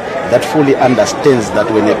world that fully understands that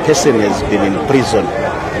when a person has been in prison,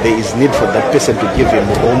 there is need for that person to give him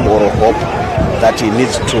home or hope that he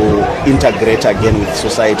needs to integrate again with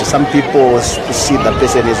society. Some people see that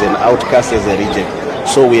person as an outcast, as a reject.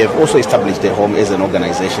 So we have also established a home as an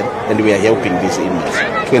organization, and we are helping these inmates,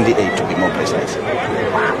 28 to be more precise.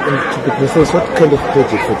 And to be precise, what kind of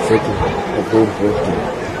projects exactly are being worked on?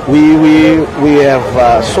 We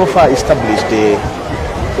have so far established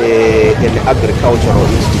an agricultural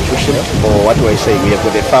institution, or what do I say? We have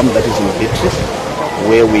got a farm that is in Beatrice,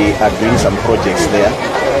 where we are doing some projects there,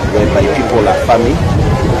 whereby people are farming.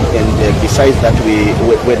 And besides that,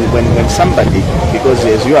 when somebody, because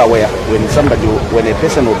as you are aware, when a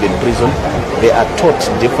person will be in prison, they are taught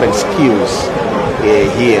different skills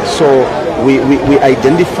here. So we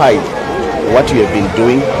identified what you have been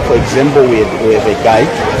doing. For example, we have a guy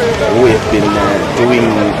who has been doing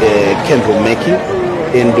candle making,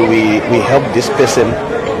 and we help this person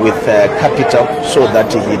with capital so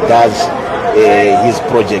that he does his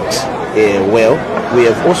project well. We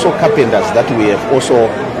have also carpenters that we have also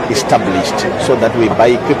established, so that we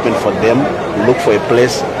buy equipment for them, look for a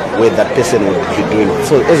place where that person will be doing.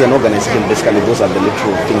 So as an organization, basically those are the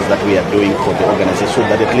little things that we are doing for the organization, so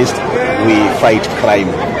that at least we fight crime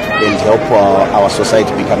and help our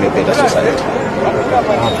society become a better society.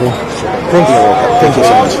 Thank you. Thank you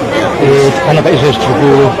so much.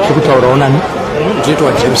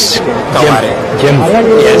 James Kaware. James.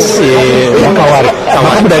 Yes. Kaware.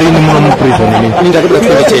 Makabudari ni mwana prison ni. Ndakabula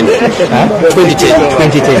 2010.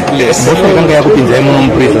 2010. Yes. Boso kanga ya kupinza mu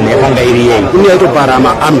prison yakanga iri yeye. Uni yaito para ma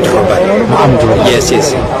armed robbery. Armed robbery.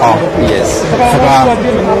 Yes. Oh. Yes. Saka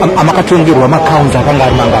amakatongerwa makhounds akanga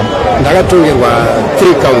ari mangani. Ndakatongerwa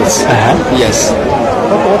 3 counts. Yes.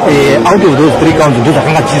 Out of those 3 counts, those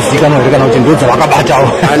akanga chizikanwa rekana kuti ndo dzavakabata.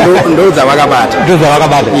 Ndo dzavakabata.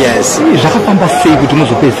 Yes. Zvakafamba sei kuti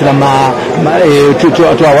muzopedzisira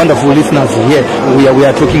to our wonderful listeners here, we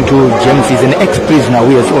are talking to James. He's an ex-prisoner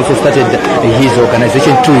who has also started his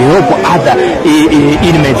organization to help other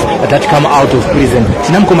inmates that come out of prison.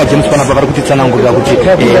 Tinamukoma James panapa vari kutitsanangurira kuti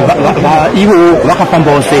ivo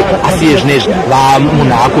vakafamba ose asiye zvinezvi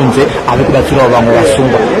vamunhu akunze ave kubatsirawo vamwe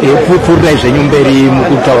vasungwa. Pfuurirai zvenyu mberi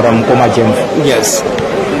mukutaura mukoma James. Yes.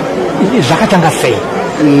 Zvakatanga sei?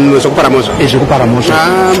 Zvekuparamusha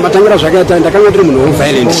matangira zvakaita ndakanga tiri munhu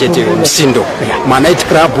weviolent chete msindo manight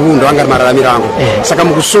club ndo anga mararamiro angu saka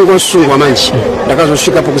mukusungwa manje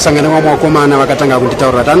ndakazosvika pokusangana vamwe vakomana vakatanga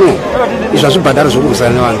kunditaurira tano izvo zvibhadharo zvokurwisana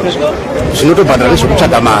nevanhu zvinotobhadhara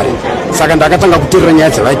nezvokutsvaga mari, saka ndakatanga kuteerera nyaya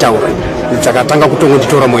dzavaitaura dzakatanga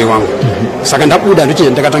kutongonditora mwoyo wangu. Saka ndabuda ndochi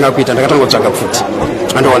ndakatanga kuita, ndakatanga kutsvaga pfuti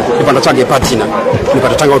andoona ipa ndatsvaga patina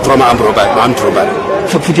nipatatanga kutora maamdrobari.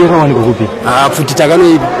 Pfuti yakawanikwa kupi? Pfuti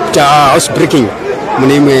takanoita house breaking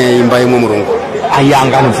mune imwe imba yemwe murungu.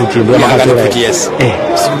 Ayanga nepfuti ndo yakatora pfuti. Yes.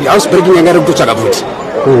 House breaking yanga iri kutotsvaga pfuti.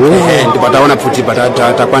 Ndipo taona pfuti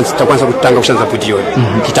takwanisa kutanga kushandisa pfuti iyoyo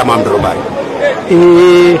tiita maamdrobari.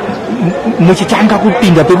 Muchitanga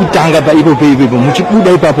kupinda pekutanga paipo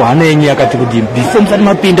muchibuda ipapo hana yenyu yakati kuti before musati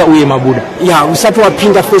mapinda uye mabuda. Ya usati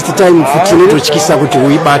wapinda first time futi inototyisa kuti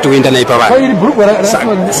uibate uenda nayo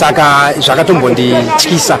pavanhu. Saka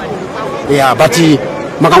zvakatombondityisa. Yeah, but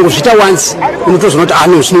makangozvita once unotozoona kuti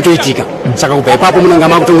ano zvinotoitika. Saka kubva ipapo munanga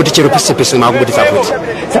makutongoti chero pese makubudisa futi.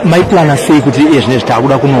 Maiplana sei kuti zvinezvi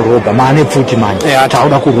takuda kunorobha maane pfuti manje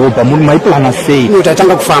takuda kurobha maiplana sei?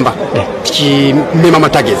 Tatanga kufamba tichimema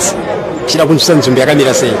matargets tichida kunzwisa nzvimbo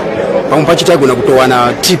yakamira sei. Pamwe pacho taigona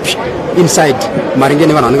kutowana tip inside maringe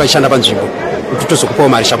nevanhu vanenge vachishanda panzvimbo kuti tozokupawo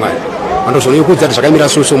mari shamwari. Vandozoona yokudza kuti zvakamira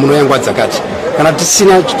soso muno yangu dzakati kana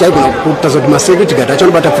tisina taigona kutaza kuti masecurity guard acho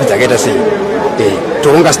anobata pfudzi akaita sei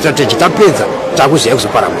toronga strategy tapedza takuziva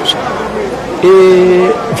kuzoparamusha.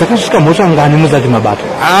 Dzakasvika mhosva ngani musati mabata?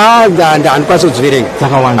 Handikwanisa kudziverenga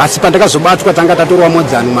asi pandakazobatwa tanga tatorwa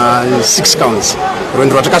modzani ma6 counts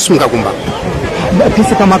rwendo rwatakasumuka kumba.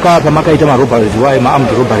 Pese pamakaita marobharies ma-armed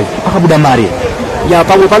robberies pakabuda mari?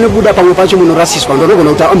 Pamwe panobuda pamwe pacho munorasiswa ndonogona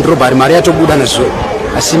kuti armed robbery mari yatobuda nazo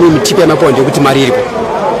asi mitipa yemapawo ndekuti mari iripo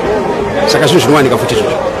saka zvinhu zvinowanika futi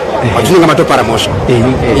izvozvo patinenge matopara mhosva.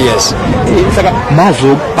 Yes. Saka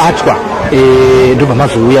mazobatwa ndobva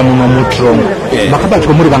mazouya muno muTrongo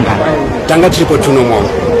makabatwa muri vangana? Tanga tiripo 2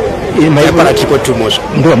 nomwe maipara tiripo 2 mhosva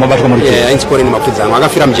ndobva mabatwa muri ainzipore nemapfudzi ano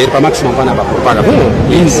akafira mujeri pamaximum pana pakapaka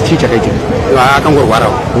chii chakaitika?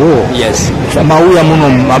 Akangorwarawo. Yes. Mauya muno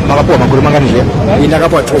makapuwa makore mangani zviya?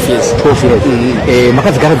 Ndakapuwa 12 years. 12 years.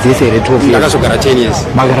 Makadzigara dzese here 12 years? Ndakazogara 10 years.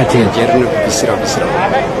 Magara 10. Jeri rinobvisira.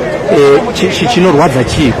 Chinorwadza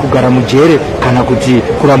chii kugara mujere kana kuti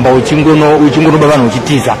kuramba uchingonoba vanhu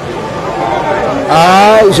uchitiza?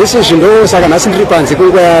 Zvese zvindo saka nhasi ndiri panze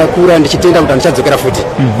kwenguva yakura ndichitenda kuti handichadzokera futi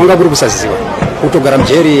kwanga kuri kusaziva kutogara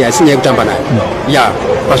mujeri haisi nyaya yekutamba nayo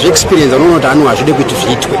pazveexperience unoona kuti anu hazvide kuti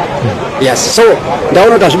zviitwe. Yes. So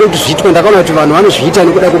ndaona kuti hazvide kuti zviitwe ndakaona kuti vanhu vanozviita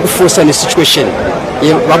nekuda kwekuforsa nesituation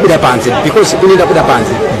vabuda panze because ini ndabuda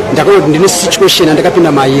panze ndakaona kuti ndine situation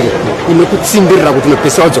yandakapinda mairi inokutsimbirira kuti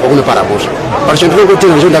unopesa wadzoka kunopara mhosva pacho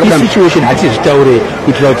ndinongotenga ndio ndakabuda situation hatizvitaure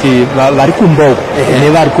kuitira kuti vari kumba uko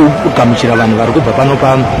nevari kugamuchira vanhu vari kubva pano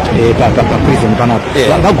prison panapo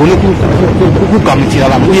vagone kugamuchira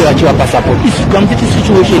vanhu uye vachivapa support. Gamuchiti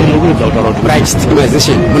situation inokuudza kutaura kuti right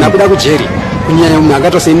stigmatization munhu akuda kujeri kunyanya munhu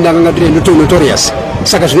akatoseni ndakanga tiri notorious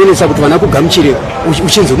saka zvinonetsa kuti vana kugamuchire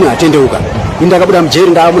uchinzi munhu atendeuka ini ndakabuda mujeri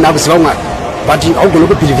ndaa munhu akuziva mwari but haugone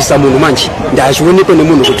kupirivisa munhu manje ndachionekwe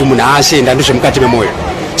nemunhu kuti munhu aasenda ndozvemukati memwoyo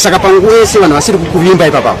saka panguva yese vanhu vasiri kuvimba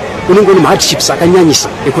ipapapo unenge une mahardships akanyanyisa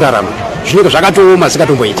ekurarama zvinenge zvakatooma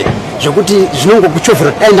zikatomboite zvokuti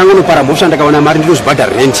zvinongokuchovhera dai ndangonopara mhosva ndakaona mari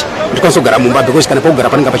ndinozvibhadhara rent ndikwanisa kugara mumba because kana pokugara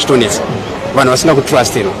panenge pachitonetsa vanhu vasina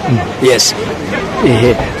kutrustino. Yes.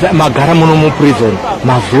 Magara muno muprison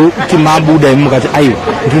mazoti mabuda mukati aiwa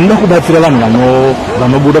ndinoda kubatsira vanhu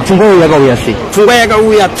vanobuda. Pfungwa yakauya sei? Pfungwa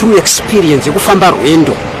yakauya through experience yekufamba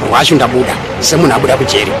rwendo rwacho ndabuda semunhu abuda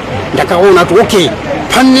kujeri ndakaona kuti okay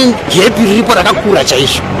pane gepi riripo rakakura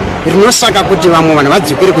chaizvo rinosaka kuti vamwe vanhu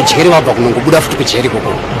vadzokere kujeri vabva kunongobuda futi kujeri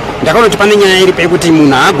koko ndakaona kuti pane nyaya iripo yekuti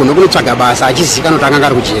munhu agone kunotsvaga basa achizivikanwa kuti akanga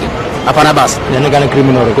ari kujeri hapana basa yanekana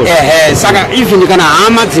criminal record. Saka even kana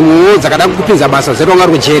hama dzimwewo dzakada kupinza basa zero wanga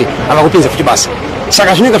ari kujeri havakupinza futi basa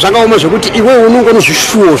saka zvinenge zvakaoma zvokuti iwewe unenge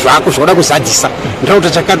nezvishuwo zvako zvoda kuzadzisa ndauta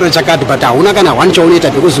chakati but hauna kana hwani chaunoita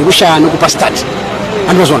because urushaya nokupa start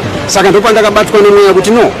andozvona saka ndopandakabatwa nemweya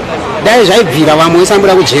kuti no dai zvaibvira vamwe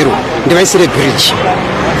isambuda kujero ndivaisire bridge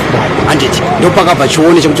handiti ndopakabva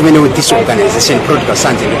chione chekuti mene with this organization Prodigal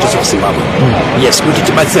Sons and Daughters of Zimbabwe. Yes, kuti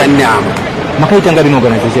tibatsirane nehama. Makaitanga rini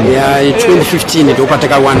organization? 2015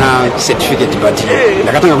 ndopatakawana certificate but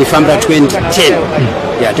ndakatanga kuifambira 2010.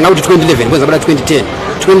 Tingati 2011 kwanza bada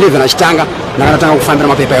 2010 achitanga ndakatanga kufambira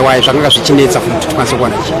mapepa ewayo zvakanga zvichinetsa futi tikwanisa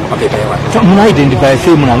kuwana mapepa ewayo. Muna identify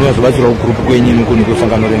sei munhu anozobatsira group kwenyu kuni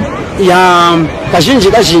kusangano renyu?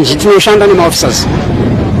 Kazhinji tinoshanda nemaofficers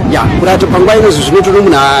kurati panguva inozvi zvinotoda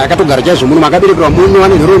munhu akatogara chaizvo munhu makaberekerwa muno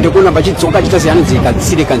ane nhoroondo ndekuona pachidzoka achita seanonzi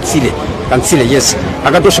kantsile. Yes,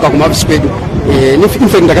 akatosvika kumafisi kwedu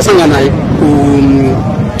infact ndakasangana naye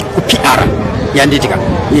kupr yanditika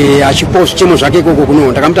achipawo zvichemo zvake ikoko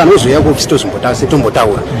kuno ndakamuti anozoya kuofisi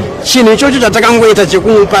tombotaura chinhu ichocho chatakangoita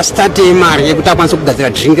chekumupa start yemari yekuti akwanisa kugadzira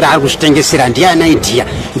drink raari kuzvitengesera ndiye ana idhiya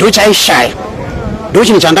ndochaishaya ndo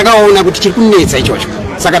chinhu chandakaona kuti chiri kunetsa ichocho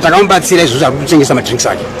saka takamubatsira izvozvo ari kutotengesa madrinks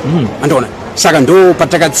ake andoona saka ndo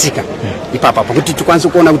patakatsika ipapa pakuti tikwanise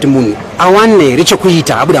kuona kuti munhu awane here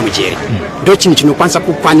chekuita abuda mujeri ndo chinhu chinokwanisa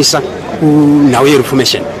kukwanisa kunhau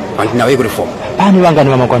yereformation nhau yekureform. Pani vangani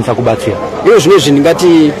vamakwanisa kubatsira? Iyo zvinezvi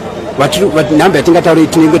ndingati nhamba yatingataura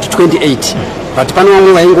tinengoti 28 but pano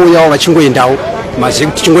vamwe vaingouyawo vachingoendawo mazive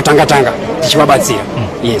kuti tichingotanga tichivabatsira.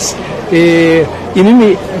 Yes.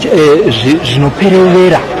 Inini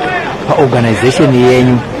zvinoperevera paorganization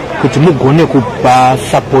yenyu kuti mugone kupa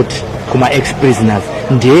support kuma ex-prisoners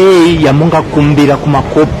ndei yamungakumbira kuma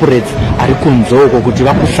corporates ari kunzoko kuti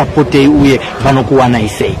vakusupportei uye vanokuwanai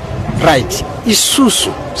sei? Right. Isusu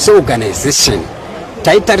seorganization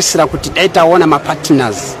taitarisira kuti dai taona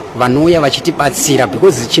mapartners vanouya vachitibatsira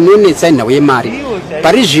because chinonetsa nhau yemari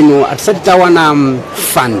pari zvino hatisati tawana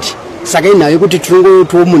fund saka inayo kuti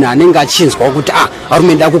tirongotiwo munhu anenge achinzwa kuti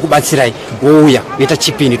arume ndako kubatsirai wouya noita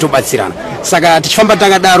chipini tobatsirana. Saka tichifamba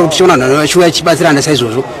takadaro tichiona vanhu vachiuya chibatsirana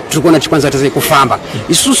saizvozvo tiri kuona tichikwanisa tese kufamba.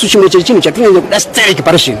 Isusu chimwe chinhu chatinonyanya kuda sterek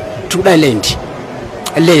paration tiri kuda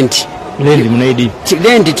land munoidi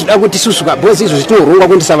land tida kuti isusu because izvo zvitinorongwa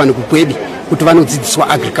kuendesa vanhu kugwebi kuti vanodzidziswa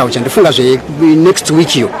agriculture. Ndifunga next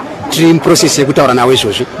week iyo tiri process yekutaura nawo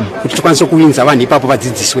izvozvi kuti tikwanise kuinza vanhu ipapo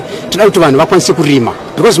vadzidziswe. Tida kuti vanhu vakwanise kurima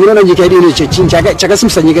because munoona nyika yedu ino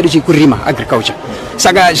chakasimbisa nyika yedu chekurima agriculture.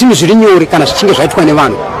 Saka zvinhu zviri nyore kana zvichinge zvaitwa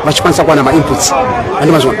nevanhu vachikwanisa kuwana mainputs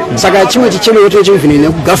andimazvona. Saka chimwe chichemeyotinochivhini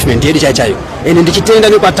negovernment yedu chaichayo ende ndichitenda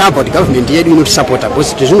nekwatamba kuti government yedu inotisapota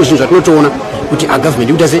because zvinhu zvatinotoona kuti government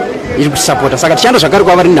ikutase iri kutisapota. Saka tichanda zvakare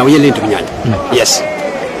kwavari nawo yeland kunyanya. Yes,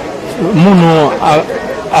 munhu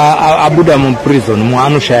abuda muprison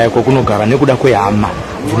muanoshaya kwakunogara nekuda kwehama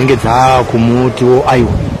dzinenge dzakumutiwo aiwa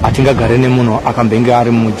atingagare nemunhu akambenge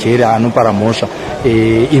ari mujeri anopara mhosva.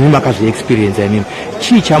 Imi makazviexperience imimi,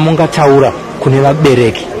 chii chamungataura kune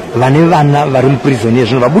vabereki vane vana vari muprison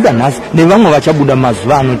yezvino vabuda nhasi nevamwe vachabuda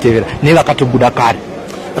mazuva anotevera nevakatobuda kare?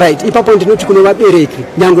 Right, ipapo ndinoti kune vabereki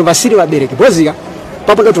nyangwe vasiri vabereki bozika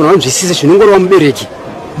papo ndoti vanhu vanzwisise zvinongoreva mubereki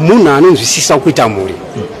munhu anonzwisisa kuita mhuri.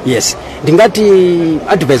 Yes, ndingati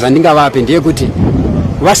advice ndingavape ndeyekuti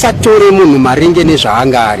vasatore munhu maringe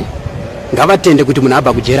nezvaanga ari, ngavatende kuti munhu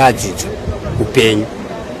abva kujera adzidza upenyu.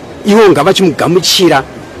 Ivo ngavachimugamuchira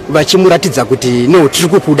vachimuratidza kuti no tiri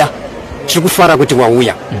kukuda, tiri kufara kuti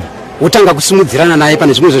wauya. Wotanga kusimudzirana naye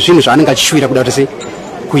pane zvimwe zvezvinhu zvaanenge achishuvira kuda kuti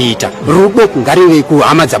kuita. Rudo ngarive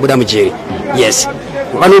kuhama dzabuda mujeri. Yes,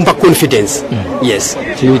 vanomba confidence. Yes,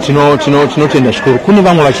 tinotenda zvikuru. Kune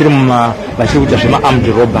vamwe vachiri kuita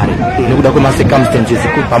zvema-armed robbery nekuda kwema-circumstances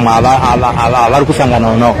pamwe avari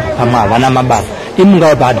kusangana nawo pamwe havana mabasa.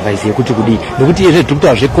 Imungavapa advice yekuti kudii? Nekuti izvo tiri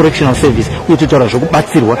kutaura zve-correctional service uye totaura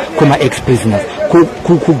zvokubatsirwa kwema-ex-prisoners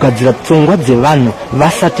kugadzira pfungwa dzevanhu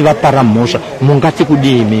vasati vapara mhosva. Mungati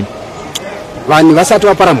kudii imimi? Vanhu vasati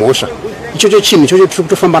vapara mhosva ichocho chinhu ichocho tiri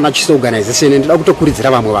kutofamba nacho seorganization. Ndida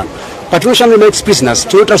kutokurudzira vamwe vanhu patinoshanda nema-ex-prisoners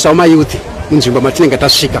tinotaurisawo mayouth munzvimbo matinenge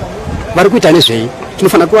tasvika vari kuita nezvei,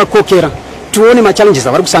 tinofanira kuvakokera tione machallenges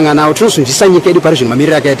avari kusangana nawo. Tinozvinzwisa nyika yedu pari zvino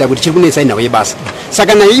mamiriro akaita kuti chiri kunetsa inhau yebasa.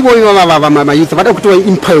 Saka naivoyo mayouth vada kuti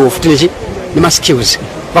vaimpower of tinechi nemaskills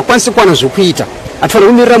vakwanise kuwana zvokuita.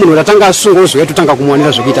 Hatifanira kumirira munhu ratanga asunga ozouya totanga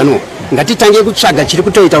kumuwanira zvokuita. No, ngatitange kutsvaga chiri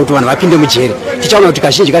kutoita kuti vanhu vapinde mujeri. Tichaona kuti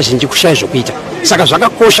kazhinji kushaya zvokuita. Saka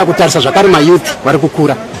zvakakosha kutarisa zvakare mayouth vari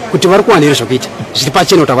kukura kuti vari kuwanira zvokuita zviri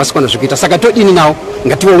pachena kuti havasi kuwana zvokuita. Saka todini nawo,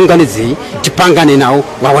 ngativaunganidzei tipangane nawo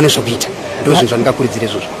vawane zvokuita. Ndo zvinhu zvandingakurudzira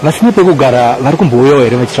izvozvo. Vasina pekugara vari kumbouyawo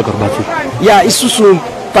here vachitsvaga rubatsiro? Ya, isusu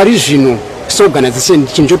pari zvino seorganization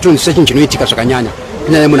chinhu chotonzwisa chinhu chinoitika zvakanyanya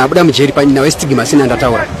kunyanya munhu abuda mujeri panyina westigma sina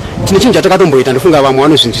ndataura. Tine chinhu chatakamboita, ndofunga vamwe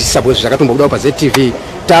vanozvinzwisisa bhozi zvakatombobudawo paZTV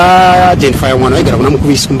ta-identify mwana waigara kuna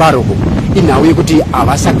mukuvisi kumbaroko inhau yekuti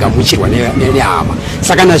havasagamuchirwa nehama.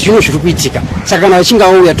 Saka nazvino zviri kuitika. Saka kana vachinge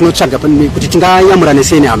vauya tinotsvaga kuti tingayamurane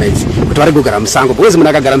sei nehama idzi kuti vari kugara musango because munhu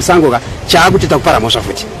akagara musango chaakutoita kupara mhosva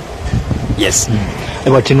futi. Yes.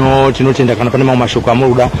 Ewa tinotenda kana pane mamwe mashoko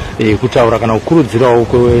amunoda kutaura kana kukurudzirawo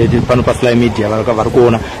pano paSlyMedia vari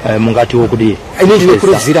kuona mungatiwo kudii? Ini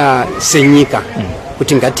ndinokurudzira senyika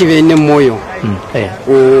kuti ngative nemwoyo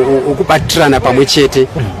wokubatirana pamwe chete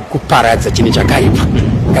kuparadza chinhu chakaipa.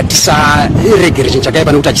 Ngatisaregere chinhu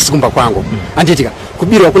chakaipa nekuti hachisi kumba kwangu. Handitika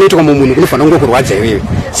kubirwa kunoitwa munhu kunofanira kunge kurwadza iwewe.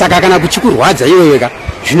 Saka kana kuchikurwadza iweweka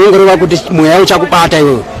zvinongoreva kuti mweya uchakubata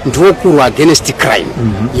iwewe ndiwo kurwa against crime.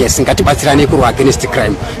 Yes, ngatibatsirane kurwa against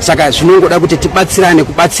crime. Saka zvinongoda kuti tibatsirane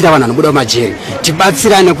kubatsira vanhu vanobuda kumajeri,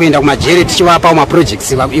 tibatsirane kuenda kumajeri tichivapawo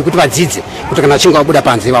maprojects ekuti vadzidze kuti kana vachinge vabuda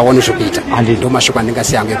panze vaone zvokuita. Ndo mashoko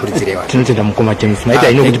andingasiya yangu ekurudzireva. Tinotenda mukoma James maita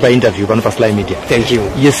inokuti painterview pano paSlyMedia. Thank you.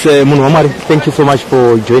 Yes, munhu wamwari, thank you so much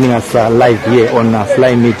for joining us live here on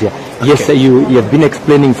SlyMedia. Yes, okay. You have been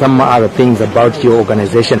explaining some other things about your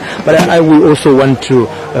organization, but I will also want to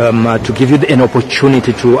give you an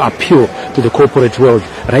opportunity to appeal to the corporate world.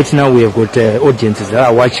 Right now we have got audiences that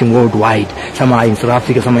are watching worldwide. Some are in South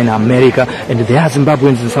Africa, some are in America, and there are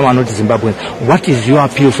Zimbabweans and some are not Zimbabweans. What is your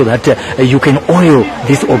appeal so that you can oil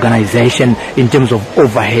this organization in terms of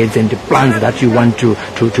overheads and the plans that you want to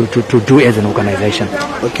do as an organization?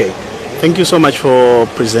 Okay, thank you so much for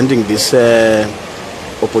presenting this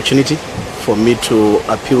opportunity for me to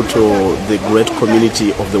appeal to the great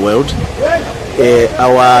community of the world.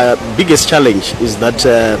 Our biggest challenge is that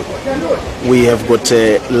we have got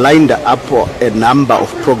lined up a number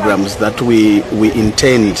of programs that we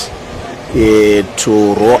intend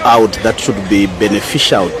to roll out that should be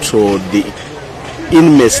beneficial to the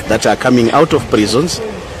inmates that are coming out of prisons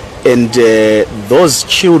And those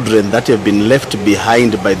children that have been left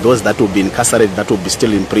behind by those that will be incarcerated, that will be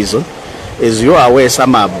still in prison, as you are aware,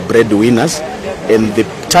 some are breadwinners, and the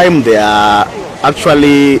time they are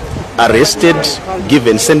actually arrested,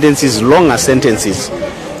 given sentences, longer sentences,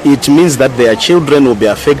 it means that their children will be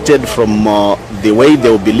affected from the way they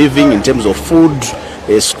will be living in terms of food,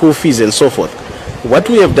 school fees and so forth. What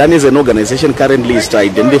we have done as an organization currently is to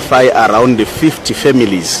identify around 50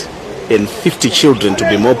 families and 50 children, to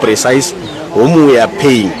be more precise, whom we are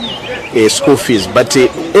paying school fees. But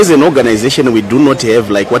as an organization, we do not have,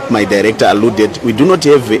 like what my director alluded, we do not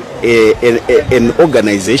have an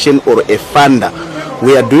organization or a funder.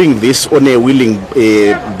 We are doing this on a willing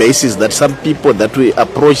basis, that some people that we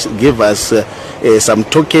approach give us some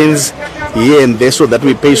tokens here and there so that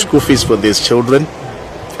we pay school fees for these children.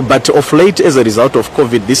 But of late, as a result of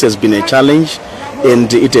COVID, this has been a challenge,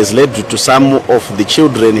 and it has led to some of the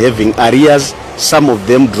children having arrears, some of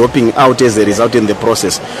them dropping out as a result in the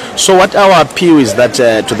process. So what our appeal is that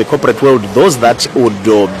to the corporate world, those that would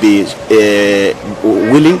be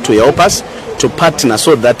willing to help us, to partner,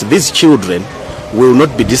 so that these children will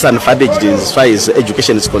not be disadvantaged as far as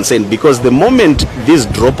education is concerned, because the moment these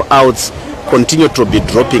dropouts continue to be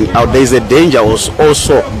dropping out, there is a danger of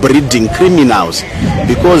also breeding criminals,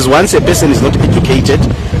 because once a person is not educated,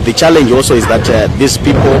 the challenge also is that these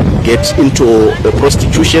people get into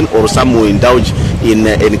prostitution, or some will indulge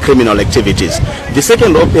in criminal activities. The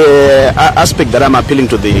second aspect that I'm appealing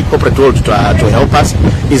to the corporate world to help us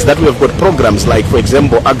is that we have got programs like, for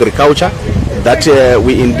example, agriculture, that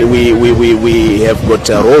we have got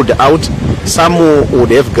rolled out. Some would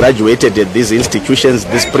have graduated at these institutions,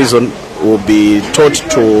 this prison will be taught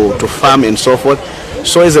to farm and so forth.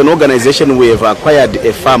 So as an organization, we have acquired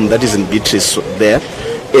a farm that is in Beatrice there.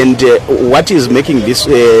 And what is making this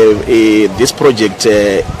this project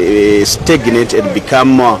stagnate and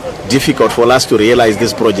become difficult for us to realize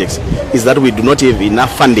these projects is that we do not have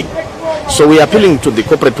enough funding. So we are appealing to the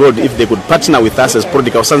corporate world if they could partner with us as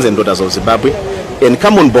prodigal sons and daughters of Zimbabwe and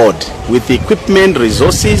come on board with the equipment,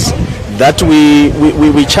 resources that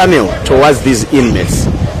we channel towards these inmates,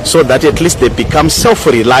 so that at least they become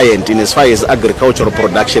self-reliant in as far as agricultural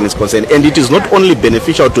production is concerned. And it is not only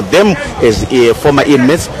beneficial to them as former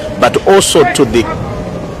inmates, but also to the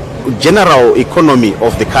general economy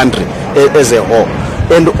of the country as a whole.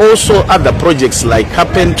 And also other projects like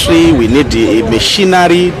carpentry, we need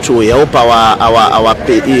machinery to help our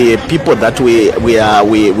people that we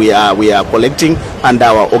are collecting under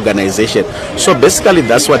our organization. So basically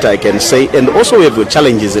that's what I can say. And also we have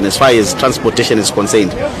challenges in as far as transportation is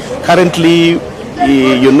concerned. Currently,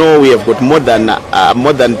 you know, we have got more than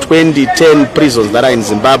 10 prisons that are in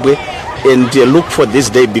Zimbabwe, and look for this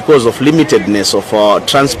day because of limitedness of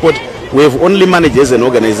transport. We have only managed as an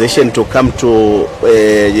organization to come to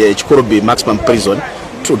Chikurubi Maximum Prison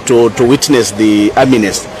to witness the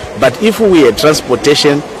arminess. But if we had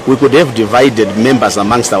transportation, we could have divided members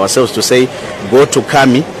amongst ourselves to say, go to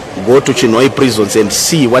Kami, go to Chinoi prisons and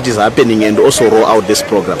see what is happening, and also roll out this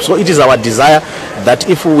program. So it is our desire that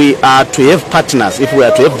if we are to have partners, if we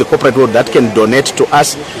are to have the corporate world that can donate to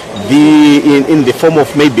us in the form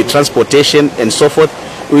of maybe transportation and so forth,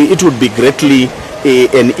 it would be greatly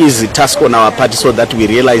an easy task on our part, so that we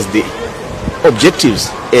realize the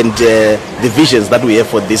objectives and the visions that we have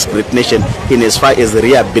for this great nation in as far as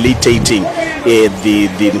rehabilitating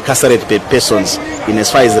the incarcerated persons, in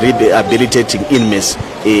as far as rehabilitating inmates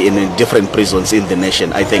in different prisons in the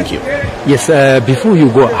nation. I thank you. Yes, before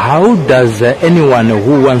you go, how does anyone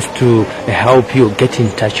who wants to help you get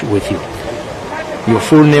in touch with you? Your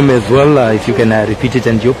full name as well, if you can repeat it,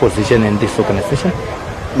 and your position in this organization.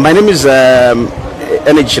 My name is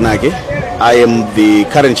Energy Chinage. I am the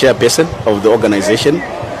current chairperson of the organization.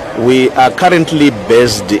 We are currently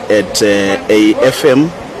based at a FM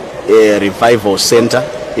Revival Center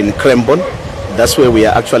in Krembon. That's where we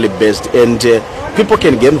are actually based. And people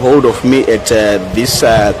can get hold of me at this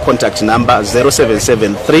contact number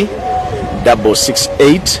 0773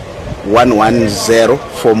 668 110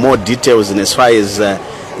 for more details, and as far as the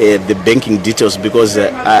banking details, because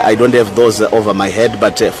I don't have those over my head.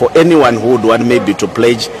 But for anyone who would want maybe to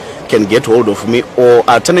pledge, can get hold of me, or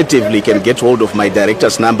alternatively can get hold of my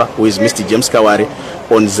director's number, who is Mr. James Kawari,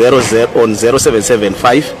 on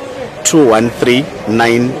 0775 213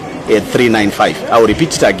 9395. I'll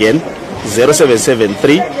repeat it again,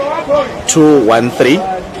 0773 213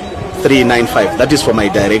 395. That is for my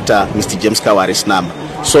director, Mr. James Kawari's number.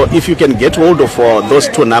 So if you can get hold of those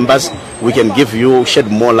two numbers, we can shed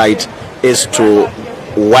more light as to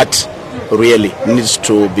what really needs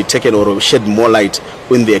to be taken, or shed more light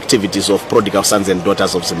in the activities of prodigal sons and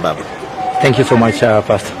daughters of Zimbabwe. Thank you so much,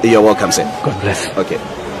 Pastor. You're welcome, sir. God bless. Okay.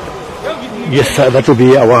 Yes, that will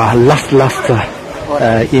be our last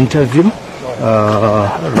interview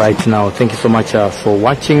right now. Thank you so much for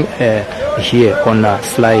watching here on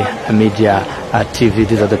SlyMedia TV.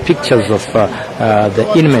 These are the pictures of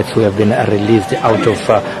the inmates who have been released out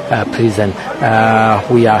of prison.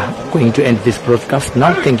 We are going to end this broadcast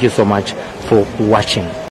now. Thank you so much for watching.